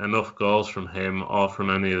had enough goals from him or from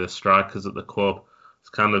any of the strikers at the club. It's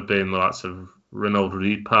kind of been the likes of Renaud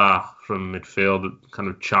Ripar from midfield, kind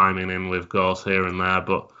of chiming in with goals here and there.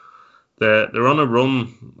 But they're on a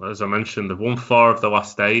run, as I mentioned. They've won 4 of the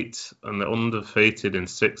last 8, and they're undefeated in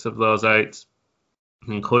 6 of those 8,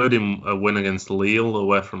 including a win against Lille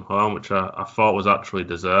away from home, which I thought was actually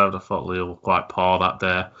deserved. I thought Lille were quite poor that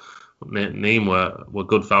day. Nîmes were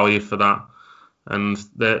good value for that. And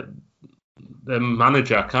the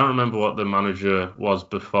manager, I can't remember what the manager was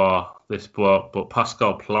before this bloke, but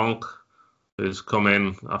Pascal Planck has come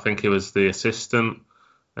in. I think he was the assistant,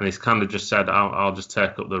 and he's kind of just said, I'll just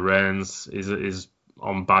take up the reins. He's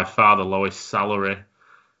on by far the lowest salary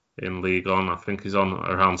in League One. I think he's on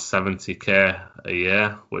around 70k a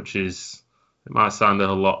year, which is, it might sound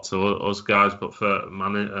a lot to us guys, but for a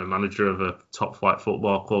manager of a top flight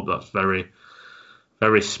football club, that's very,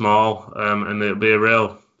 very small. And it'll be a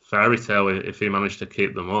real fairy tale if he managed to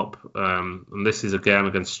keep them up. And this is a game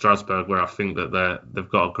against Strasbourg where I think that they've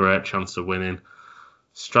got a great chance of winning.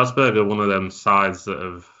 Strasbourg are one of them sides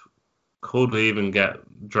that could even get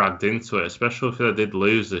dragged into it, especially if they did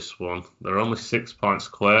lose this one. They're only 6 points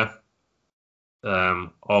clear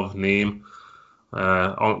of Nîmes,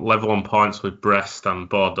 level on points with Brest and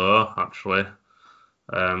Bordeaux, actually.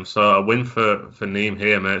 So a win for Nîmes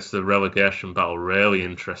here makes the relegation battle really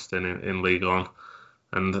interesting in Ligue 1.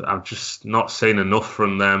 And I've just not seen enough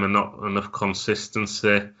from them and not enough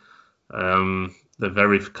consistency. They're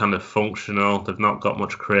very kind of functional. They've not got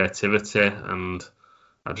much creativity, and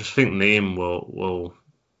I just think Nîmes will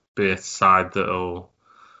be a side that will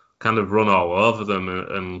kind of run all over them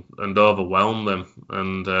and overwhelm them.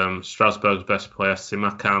 And Strasbourg's best player,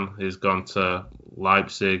 Simakan, he's gone to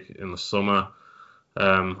Leipzig in the summer.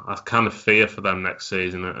 I kind of fear for them next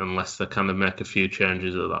season unless they kind of make a few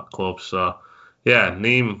changes at that club. So, yeah,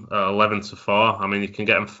 Nîmes 11-4. I mean, you can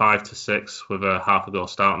get them 5-6 with a half a goal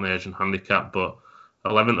starting age and handicap, but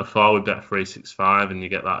 11-4 with Bet365, and you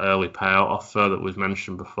get that early payout offer that we've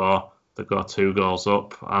mentioned before. They go 2 goals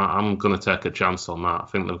up. I'm going to take a chance on that. I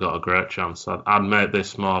think they've got a great chance. I'd make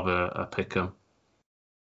this more of a pick 'em.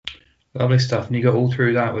 Lovely stuff. And you got all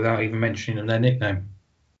through that without even mentioning their nickname.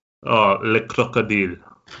 Oh, Le Crocodile.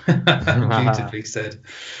 Beautifully said.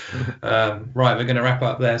 Right, we're going to wrap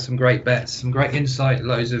up there. Some great bets, some great insight,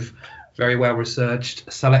 loads of very well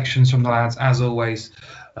researched selections from the lads, as always.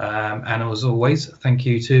 And as always, thank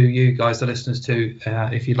you to you guys, the listeners too.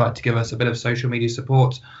 If you'd like to give us a bit of social media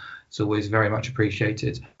support, it's always very much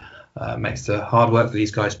appreciated. Makes the hard work that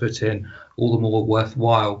these guys put in all the more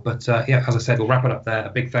worthwhile. But yeah, as I said, we'll wrap it up there. A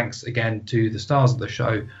big thanks again to the stars of the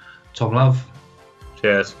show, Tom Love.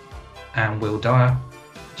 Cheers. And Will Dyer.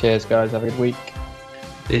 Cheers, guys. Have a good week.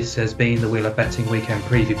 This has been the Wheel of Betting Weekend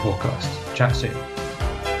Preview Podcast. Chat soon.